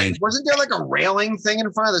 And right. Wasn't there like a railing thing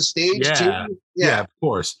in front of the stage too? Yeah, of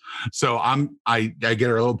course. So I get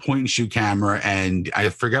her a little point and shoot camera, and I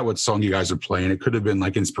forget what song you guys are playing. It could have been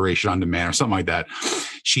like Inspiration on Demand or something like that.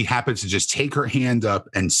 She happens to just take her hand up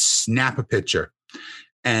and snap a picture.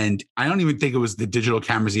 And I don't even think it was the digital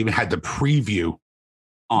cameras even had the preview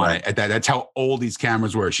on it. That's how old these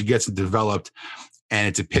cameras were. She gets it developed. And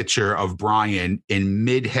it's a picture of Brian in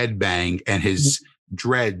mid headbang, and his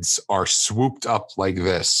dreads are swooped up like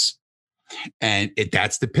this. And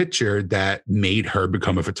that's the picture that made her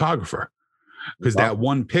become a photographer. Because that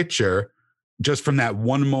one picture, just from that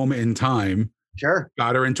one moment in time,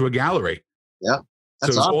 got her into a gallery. Yeah.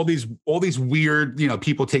 So awesome. all these weird,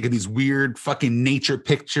 people taking these weird fucking nature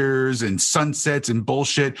pictures and sunsets and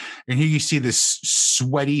bullshit. And here you see this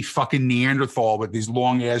sweaty fucking Neanderthal with these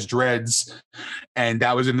long ass dreads. And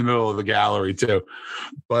that was in the middle of the gallery too.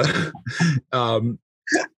 But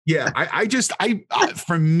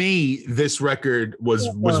for me, this record was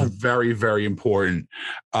very, very important.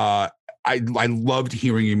 I loved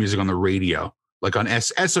hearing your music on the radio. Like on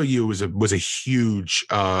SOU was a huge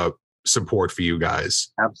support for you guys.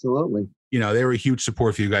 Absolutely. They were a huge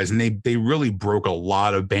support for you guys, and they really broke a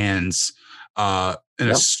lot of bands in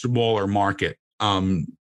a smaller market.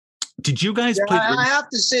 Did you guys play? I have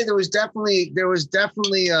to say there was definitely it was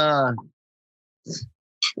definitely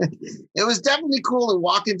cool to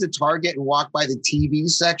walk into Target and walk by the TV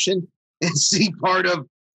section and see part of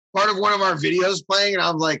one of our videos playing, and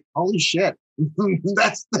I'm like, holy shit.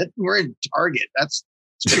 that's we're in Target. That's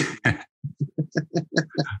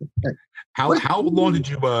How long did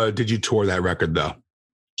you tour that record though?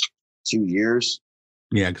 2 years.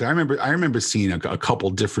 Yeah, because I remember seeing a couple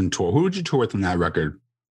different tours. Who did you tour with on that record?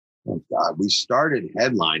 Oh God, we started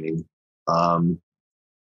headlining.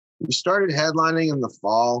 We started headlining in the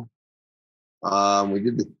fall. We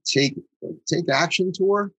did the Take Action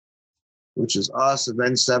tour, which is us,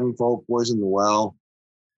 Avenged Sevenfold, Poison the Well,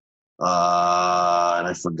 and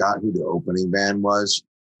I forgot who the opening band was.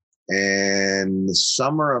 And the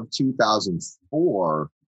summer of 2004,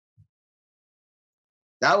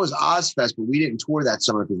 that was Ozfest, but we didn't tour that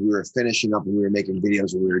summer because we were finishing up and we were making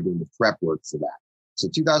videos and we were doing the prep work for that. So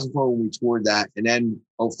 2004, when we toured that, and then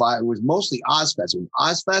 2005, it was mostly Ozfest.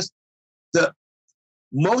 Ozfest,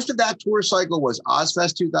 most of that tour cycle was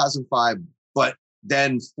Ozfest 2005, but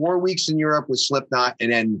then 4 weeks in Europe with Slipknot,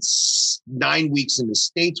 and then 9 weeks in the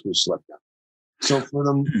States with Slipknot. So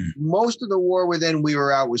for most of the war within, we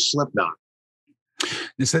were out with Slipknot.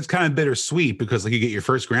 That's kind of bittersweet because you get your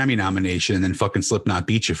first Grammy nomination and then fucking Slipknot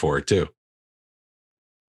beat you for it too.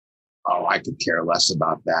 Oh, I could care less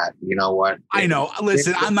about that. You know what? I know.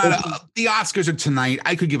 Listen, I'm not. The Oscars are tonight.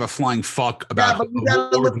 I could give a flying fuck about. Yeah, but you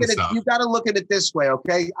gotta look at it. You gotta look at it this way,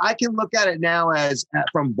 okay? I can look at it now as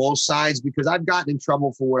from both sides because I've gotten in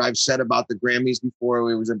trouble for what I've said about the Grammys before.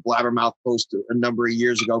 It was a Blabbermouth post a number of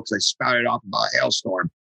years ago because I spouted off about Hailstorm.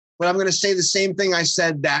 But I'm gonna say the same thing I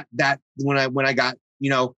said that when I got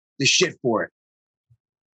the shit for it.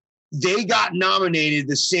 They got nominated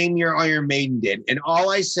the same year Iron Maiden did. And all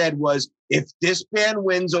I said was, if this band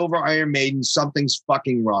wins over Iron Maiden, something's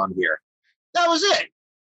fucking wrong here. That was it.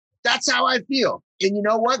 That's how I feel. And you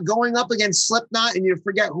know what? Going up against Slipknot, and you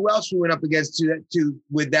forget who else we went up against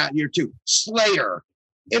with that year too. Slayer.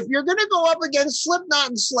 If you're going to go up against Slipknot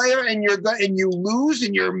and Slayer and you lose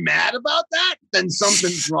and you're mad about that, then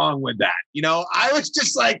something's wrong with that. I was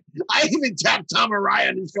just like, I even tapped Tom Araya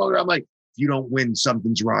on his shoulder. I'm like, you don't win,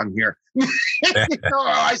 something's wrong here.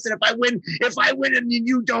 I said, if I win and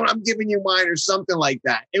you don't, I'm giving you mine or something like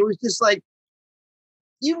that. It was just like,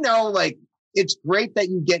 it's great that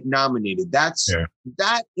you get nominated. That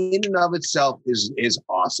in and of itself is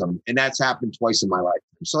awesome. And that's happened twice in my lifetime.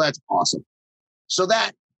 So that's awesome. So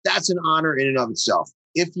that's an honor in and of itself.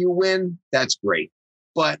 If you win, that's great.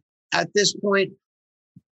 But at this point,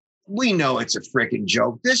 we know it's a freaking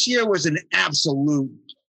joke. This year was an absolute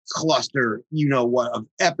cluster, you know what, of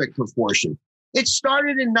epic proportion. It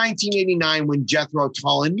started in 1989 when Jethro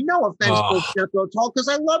Tull, and no offense to Jethro Tull, because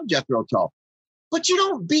I love Jethro Tull, but you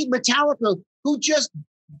don't beat Metallica, who just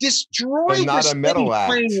destroyed the stage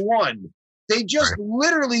playing one. They just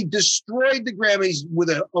literally destroyed the Grammys with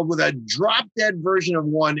a drop dead version of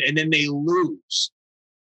one, and then they lose.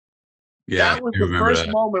 Yeah, that was the first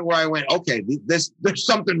moment where I went, okay, there's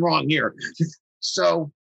something wrong here. So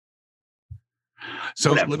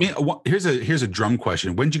let me. Here's a drum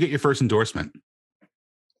question. When did you get your first endorsement?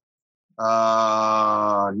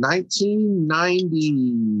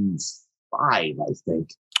 1995, I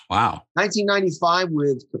think. Wow. 1995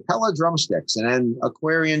 with Capella drumsticks, and then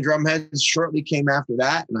Aquarian Drumheads shortly came after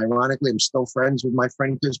that. And ironically, I'm still friends with my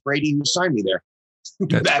friend Chris Brady, who signed me there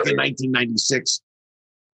back in 1996.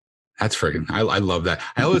 That's friggin', I love that.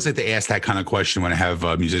 I always like to ask that kind of question when I have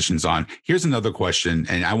musicians on. Here's another question,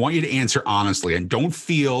 and I want you to answer honestly, and don't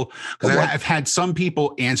feel, because I've had some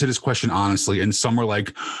people answer this question honestly, and some were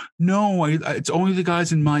like, no, it's only the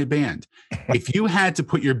guys in my band. If you had to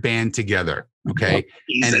put your band together, okay,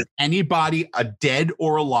 and anybody, dead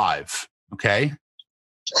or alive, okay,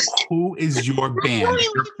 who is your band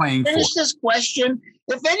you're playing for? Finish this question.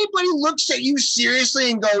 If anybody looks at you seriously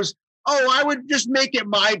and goes, oh, I would just make it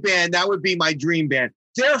my band, that would be my dream band,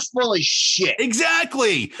 they're full of shit.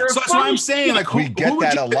 Exactly. So that's what I'm saying. Like, we get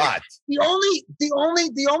that a lot. The only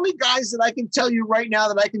guys that I can tell you right now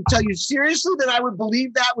that I can tell you seriously that I would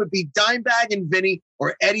believe that would be Dimebag and Vinny,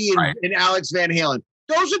 or Eddie and Alex Van Halen.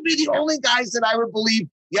 Those would be the only guys that I would believe,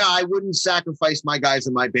 yeah, I wouldn't sacrifice my guys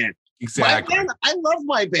in my band. Exactly. My band, I love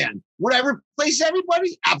my band. Would I replace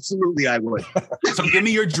everybody? Absolutely, I would. So give me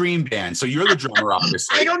your dream band. So you're the drummer,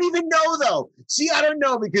 obviously. I don't even know though. See, I don't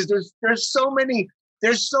know, because there's so many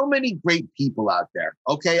great people out there.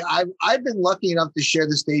 Okay, I've been lucky enough to share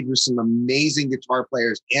the stage with some amazing guitar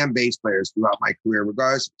players and bass players throughout my career,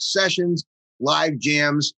 regardless of sessions, live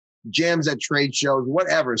jams at trade shows,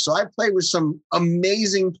 whatever. So I played with some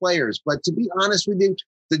amazing players. But to be honest with you,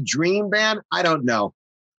 the dream band, I don't know.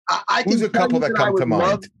 Who's a couple that come to mind?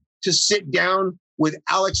 Love to sit down with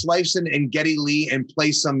Alex Lifeson and Geddy Lee and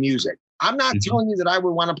play some music. I'm not telling you that I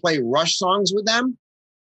would want to play Rush songs with them.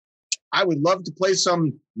 I would love to play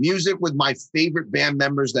some music with my favorite band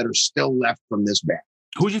members that are still left from this band.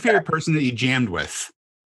 Who's your favorite person that you jammed with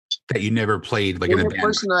that you never played in a band?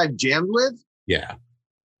 Person I've jammed with? Yeah.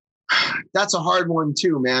 That's a hard one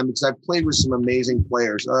too, man, because I've played with some amazing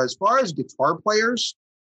players. As far as guitar players,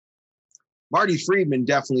 Marty Friedman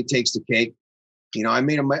definitely takes the cake. You know, I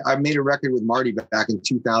made a record with Marty back in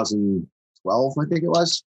 2012, I think it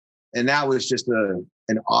was. And that was just an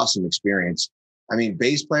awesome experience. I mean,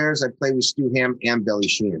 bass players, I played with Stu Hamm and Billy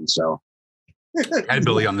Sheehan. So I had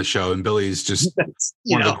Billy on the show, and Billy's just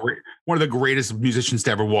one of the greatest musicians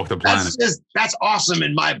to ever walk the planet. That's awesome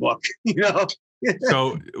in my book, you know.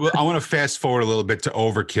 So I want to fast forward a little bit to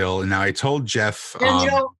Overkill. And now I told Jeff, and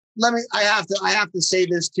you know, I have to say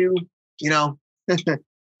this too. You know,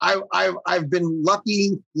 I've been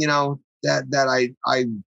lucky, you know, that I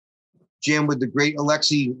jammed with the great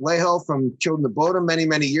Alexi Laiho from Children of Bodom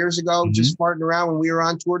many years ago, just farting around when we were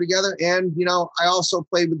on tour together. And, you know, I also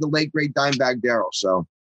played with the late, great Dimebag Darrell. So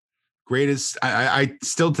greatest, I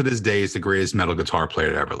still to this day is the greatest metal guitar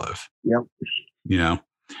player to ever live. Yep. You know,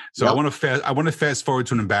 so I want to fast forward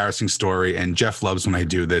to an embarrassing story, and Jeff loves when I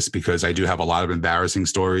do this because I do have a lot of embarrassing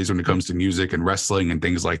stories when it comes to music and wrestling and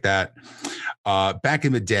things like that. Back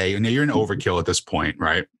in the day, and you're in Overkill at this point,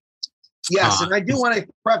 right? Yes, and I do want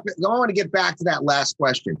to get back to that last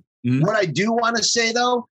question. What I do want to say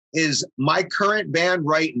though is my current band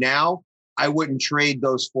right now, I wouldn't trade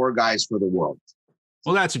those four guys for the world.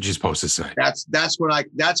 Well, that's what you're supposed to say. That's what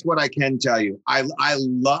I can tell you. I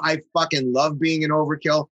fucking love being in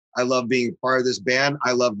Overkill. I love being part of this band.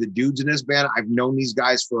 I love the dudes in this band. I've known these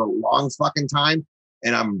guys for a long fucking time,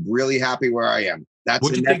 and I'm really happy where I am.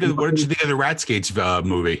 What did you think of the Ratskates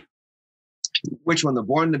movie? Which one? The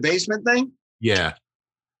Born in the Basement thing? Yeah.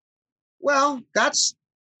 Well, that's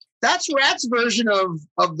Rat's version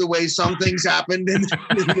of the way some things happened in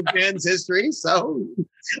the band's history. So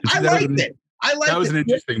I liked it. That was an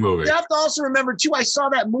interesting movie. You have to also remember too, I saw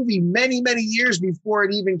that movie many years before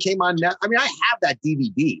it even came on net. I mean, I have that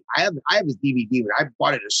DVD. I have this DVD when I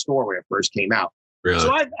bought it at a store when it first came out. Really?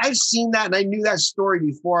 So I've seen that, and I knew that story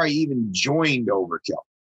before I even joined Overkill.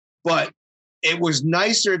 But it was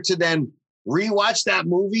nicer to then rewatch that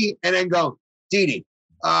movie and then go, Dee Dee,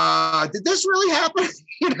 did this really happen?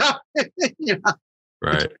 You know,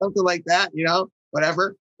 Right. something like that,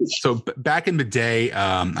 whatever. So back in the day,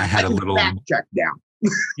 I had a little fact check down.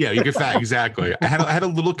 Yeah, you can fact exactly. I had a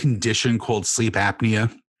little condition called sleep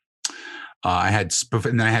apnea. And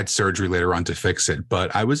then I had surgery later on to fix it.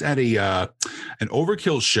 But I was at an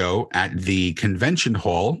Overkill show at the Convention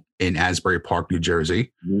Hall in Asbury Park, New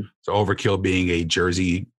Jersey. Mm-hmm. So Overkill being a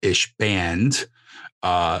Jersey-ish band, it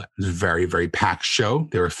was a very, very packed show.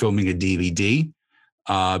 They were filming a DVD.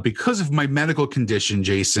 Because of my medical condition,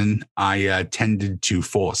 Jason, I tended to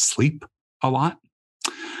fall asleep a lot.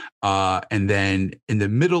 And then in the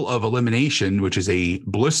middle of Elimination, which is a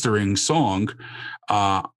blistering song,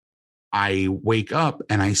 I wake up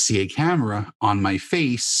and I see a camera on my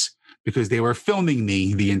face because they were filming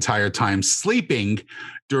me the entire time sleeping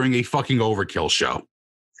during a fucking Overkill show.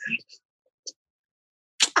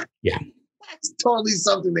 Yeah. That's totally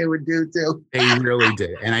something they would do too. They really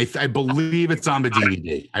did. And I believe it's on the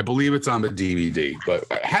DVD.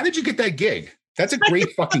 But how did you get that gig? That's a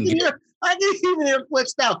great fucking gig. I didn't even hear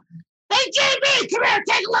Blitz now. Hey, JB, come here.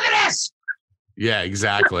 Take a look at this. Yeah,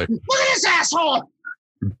 exactly. Look at this asshole.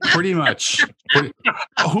 Pretty much. Who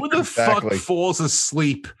the fuck falls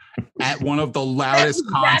asleep at one of the loudest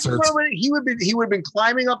concerts? He would have been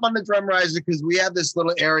climbing up on the drum riser because we have this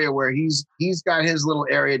little area where he's got his little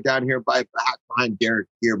area down here behind Derek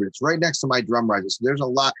here, but it's right next to my drum riser. So there's a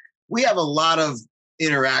lot. We have a lot of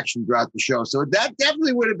interaction throughout the show. So that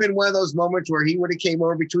definitely would have been one of those moments where he would have came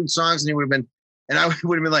over between songs and he would have been, and I would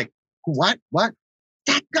have been like, what?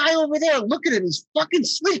 That guy over there, look at him. He's fucking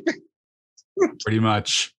sleeping. Pretty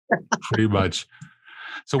much.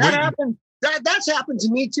 So that happened. That's happened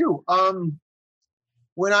to me too.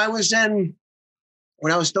 When I was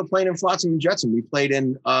still playing in Flotsam and Jetsam, we played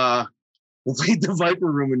the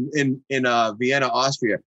Viper Room in Vienna,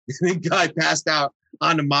 Austria. The guy passed out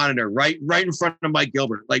on the monitor right in front of Mike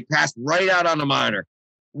Gilbert, like passed right out on the monitor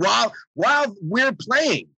while we're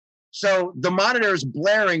playing. So the monitor is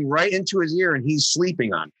blaring right into his ear, and he's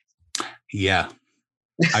sleeping on it. Yeah.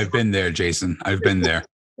 I've been there, Jason. I've been there.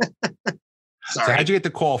 Sorry. So how'd you get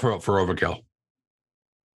the call for Overkill?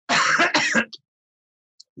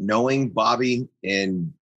 Knowing Bobby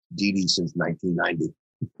and Dee Dee since 1990.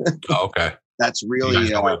 Oh, okay. That's really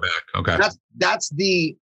way back. Okay. That's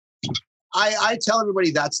the. I tell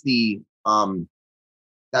everybody that's the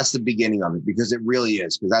beginning of it because it really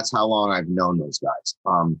is because that's how long I've known those guys.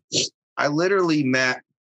 I literally met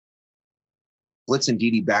Blitz and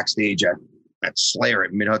Dee Dee backstage at Slayer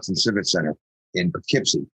at Mid-Hudson Civic Center in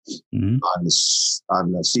Poughkeepsie on the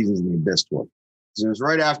Seasons of the Abyss tour. So it was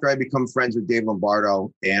right after I become friends with Dave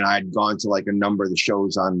Lombardo, and I'd gone to like a number of the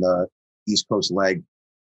shows on the East Coast leg.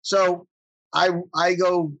 So I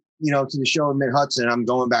go, to the show in Mid-Hudson. I'm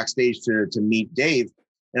going backstage to meet Dave,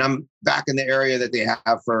 and I'm back in the area that they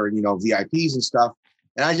have for VIPs and stuff.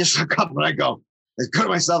 And I just look up and I go to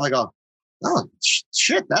myself, I go, oh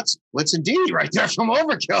shit, that's Blitz and Dee Dee right there from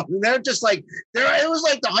Overkill. And they're just like, it was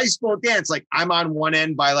like the high school dance. Like I'm on one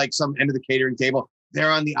end by like some end of the catering table. They're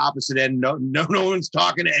on the opposite end. No one's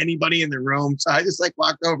talking to anybody in the room. So I just like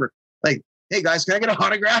walked over like, hey guys, can I get an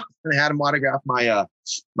autograph? And I had them autograph my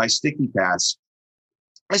sticky pass.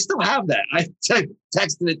 I still have that. I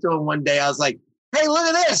texted it to him one day. I was like, hey, look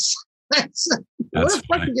at this. Where the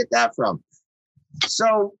fuck did you get that from?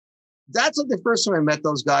 So that's like the first time I met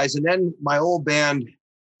those guys. And then my old band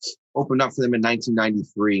opened up for them in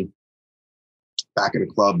 1993 back at a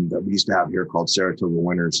club that we used to have here called Saratoga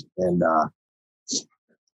Winters. And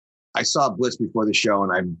I saw Blitz before the show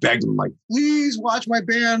and I begged him, like, please watch my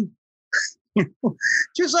band.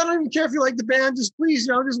 Just, I don't even care if you like the band. Just please,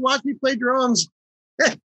 just watch me play drums.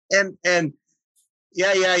 and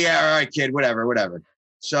yeah. All right, kid, whatever.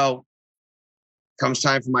 So comes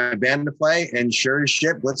time for my band to play, and sure as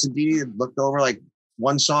shit, Blitz and Dee Dee looked over like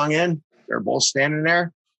one song in. They're both standing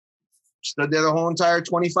there, stood there the whole entire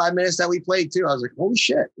 25 minutes that we played too. I was like, holy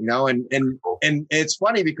shit, and it's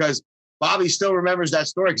funny because Bobby still remembers that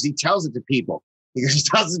story because he tells it to people. He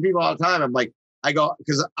tells it to people all the time. I'm like, I go,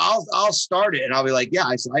 because I'll start it and I'll be like, yeah,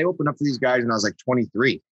 I opened up for these guys when I was like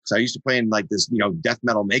 23. So I used to play in like this, death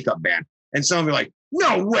metal makeup band. And someone will be like,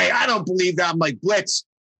 no way, I don't believe that. I'm like, Blitz,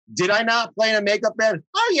 did I not play in a makeup band?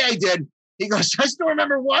 Oh, yeah, I did. He goes, I still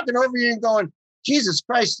remember walking over you and going, Jesus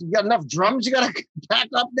Christ, you got enough drums you got to pack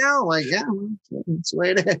up now? I'm like, yeah, that's the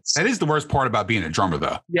way it is. That is the worst part about being a drummer,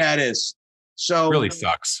 though. Yeah, it is. So it really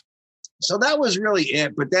sucks. So that was really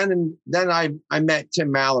it. But then I met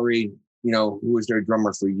Tim Mallory, who was their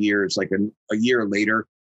drummer for years, like a year later.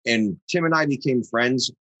 And Tim and I became friends.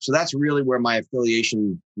 So that's really where my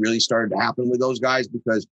affiliation really started to happen with those guys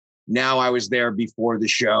because, now I was there before the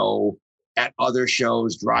show, at other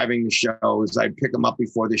shows, driving the shows. I'd pick them up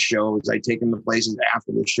before the shows. I'd take them to places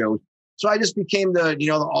after the shows. So I just became the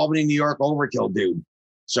Albany, New York Overkill dude.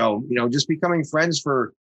 So, just becoming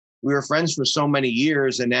we were friends for so many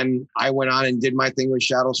years. And then I went on and did my thing with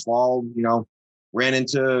Shadows Fall, ran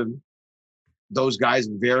into those guys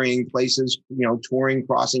in varying places, touring,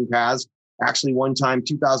 crossing paths. Actually, one time,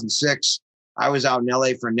 2006, I was out in LA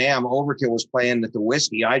for NAMM. Overkill was playing at the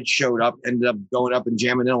Whiskey. I showed up, ended up going up and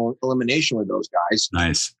jamming Elimination with those guys.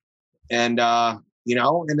 Nice. And,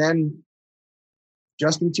 and then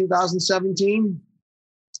just in 2017,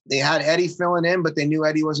 they had Eddie filling in, but they knew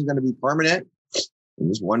Eddie wasn't going to be permanent. It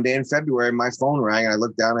was one day in February, my phone rang, and I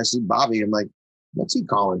looked down, I see Bobby. I'm like, what's he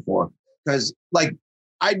calling for? Because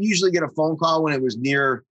I'd usually get a phone call when it was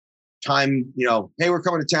near time, hey, we're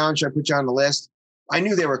coming to town. Should I put you on the list? I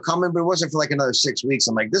knew they were coming, but it wasn't for like another 6 weeks.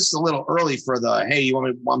 I'm like, this is a little early for the, hey, you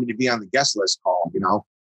want me to be on the guest list call,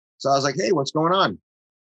 So I was like, hey, what's going on?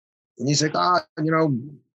 And he's like,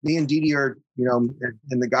 me and Didi are,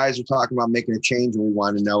 and the guys are talking about making a change, and we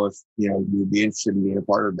want to know if, you would be interested in being a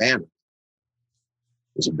part of the band.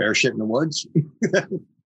 Is it bear shit in the woods?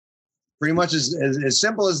 Pretty much as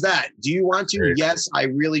simple as that. Do you want to? Great. Yes, I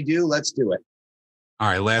really do. Let's do it. All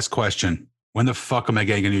right, last question. When the fuck am I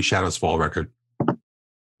getting a new Shadows Fall record?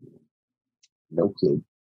 No clue.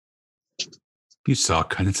 You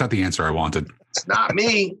suck. And it's not the answer I wanted. It's not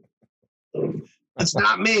me. It's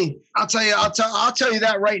not me. I'll tell you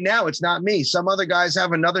that right now. It's not me. Some other guys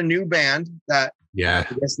have another new band that I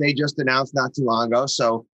guess they just announced not too long ago.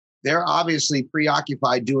 So they're obviously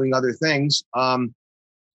preoccupied doing other things.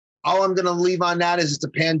 All I'm going to leave on that is it's a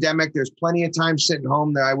pandemic. There's plenty of time sitting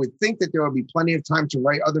home there. I would think that there will be plenty of time to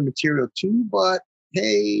write other material too, but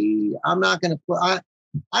hey, I'm not going to put, I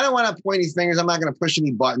don't want to point any fingers. I'm not going to push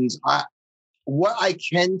any buttons. What I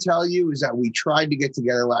can tell you is that we tried to get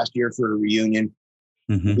together last year for a reunion.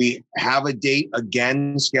 Mm-hmm. We have a date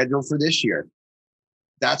again scheduled for this year.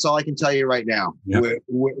 That's all I can tell you right now. Yep.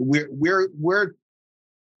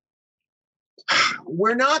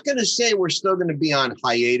 We're not going to say we're still going to be on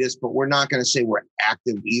hiatus, but we're not going to say we're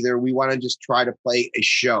active either. We want to just try to play a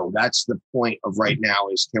show. That's the point of right now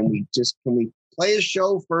is can we play a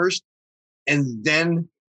show first, and then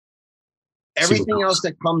everything else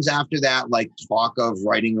that comes after that, like talk of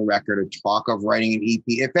writing a record or talk of writing an EP.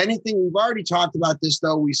 If anything, we've already talked about this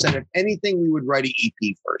though. We said if anything, we would write an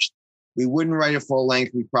EP first. We wouldn't write a full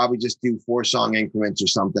length. We'd probably just do 4-song increments or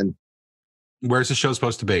something. Where's the show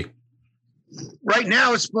supposed to be? Right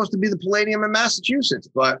now, it's supposed to be the Palladium in Massachusetts,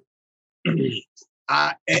 but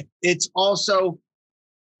it's also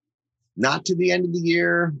not to the end of the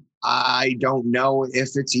year. I don't know if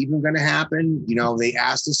it's even going to happen. They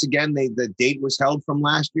asked us again. The date was held from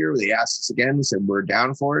last year. They asked us again, said we're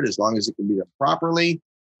down for it as long as it can be done properly.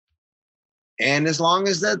 And as long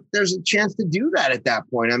as that there's a chance to do that at that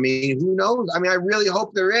point. I mean, who knows? I mean, I really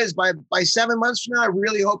hope there is. By 7 months from now, I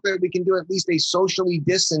really hope that we can do at least a socially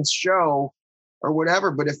distanced show or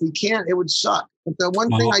whatever. But if we can't, it would suck. But the one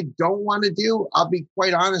thing I don't want to do, I'll be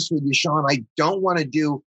quite honest with you, Sean, I don't want to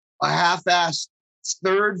do a half-assed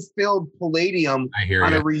third-filled Palladium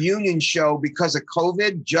on a reunion show because of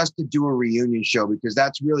COVID just to do a reunion show, because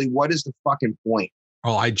that's really what is the fucking point?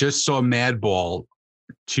 Oh, I just saw Madball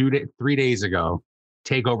 3 days ago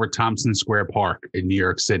take over Thompson Square Park in New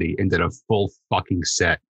York City and did a full fucking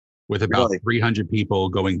set with about 300 people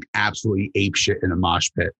going absolutely apeshit in a mosh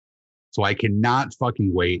pit. So I cannot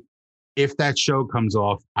fucking wait. If that show comes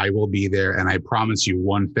off, I will be there. And I promise you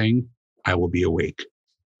one thing, I will be awake.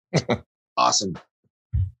 Awesome.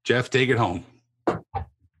 Jeff, take it home.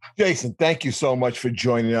 Jason, thank you so much for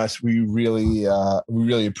joining us. We really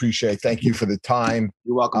appreciate it. Thank you for the time.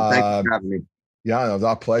 You're welcome. Thank you for having me. Yeah, it was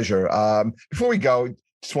our pleasure. Before we go,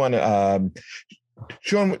 just want to,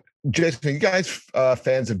 Sean, Jason, are you guys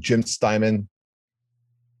fans of Jim Steinman?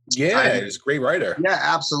 Yeah, he's a great writer. Yeah,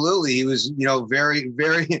 absolutely. He was, very,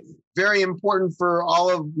 very, very important for all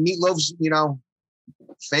of Meatloaf's,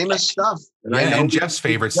 famous stuff. And I know Jeff's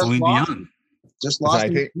favorite, Celine Dion. Just lost.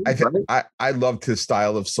 I loved his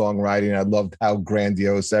style of songwriting. I loved how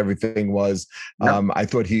grandiose everything was. Yep.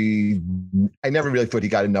 I never really thought he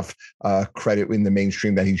got enough credit in the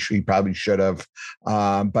mainstream that he probably should have.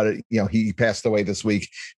 But he passed away this week.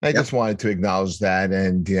 I just wanted to acknowledge that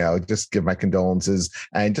and just give my condolences.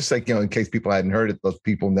 And just in case people hadn't heard it, those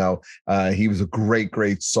people know he was a great,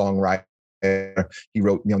 great songwriter. He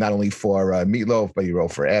wrote, not only for Meatloaf, but he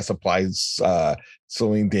wrote for Air Supply's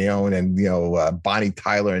Celine Dion and Bonnie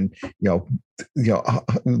Tyler and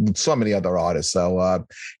so many other artists. So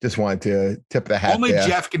just wanted to tip the hat. Only there.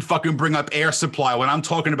 Jeff can fucking bring up Air Supply when I'm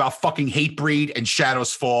talking about fucking Hatebreed and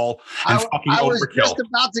Shadows Fall and fucking I was Overkill. just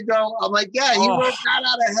about to go. I'm like, yeah, he wrote Bat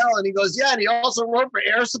Out of Hell, and he goes, yeah, and he also wrote for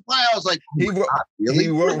Air Supply. I was like, he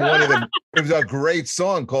wrote one of them. It was a great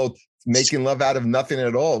song called "Making Love Out of Nothing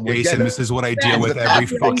at All." Jason, this is what I deal with every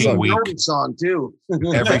fucking week. Song too.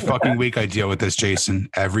 Every fucking week I deal with this, Jason.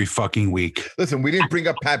 Every fucking week. Listen, we didn't bring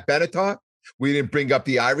up Pat Benatar. We didn't bring up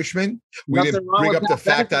The Irishman. We Nothing didn't wrong bring with up the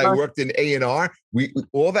Pat fact that I Benatar. worked in A&R. We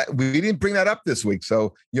didn't bring that up this week.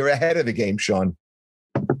 So you're ahead of the game, Sean.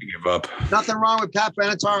 Give up. Nothing wrong with Pat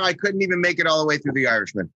Benatar. I couldn't even make it all the way through The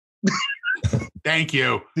Irishman. Thank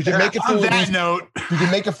you. Did you make it On through that note, Did you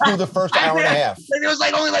make it through the first hour and a half? There was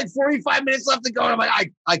only 45 minutes left to go. And I'm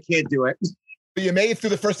like, I can't do it. But you made it through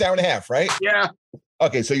the first hour and a half, right? Yeah.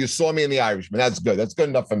 Okay, so you saw me in The Irishman. That's good. That's good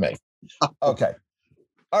enough for me. Okay.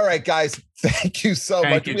 All right, guys. Thank you so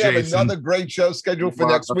Thank much. you, We have Jason. another great show scheduled for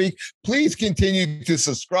next week. Please continue to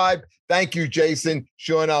subscribe. Thank you, Jason.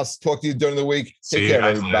 Sean, I'll talk to you during the week. see Take you care,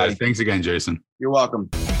 guys later. everybody. Thanks again, Jason. You're welcome.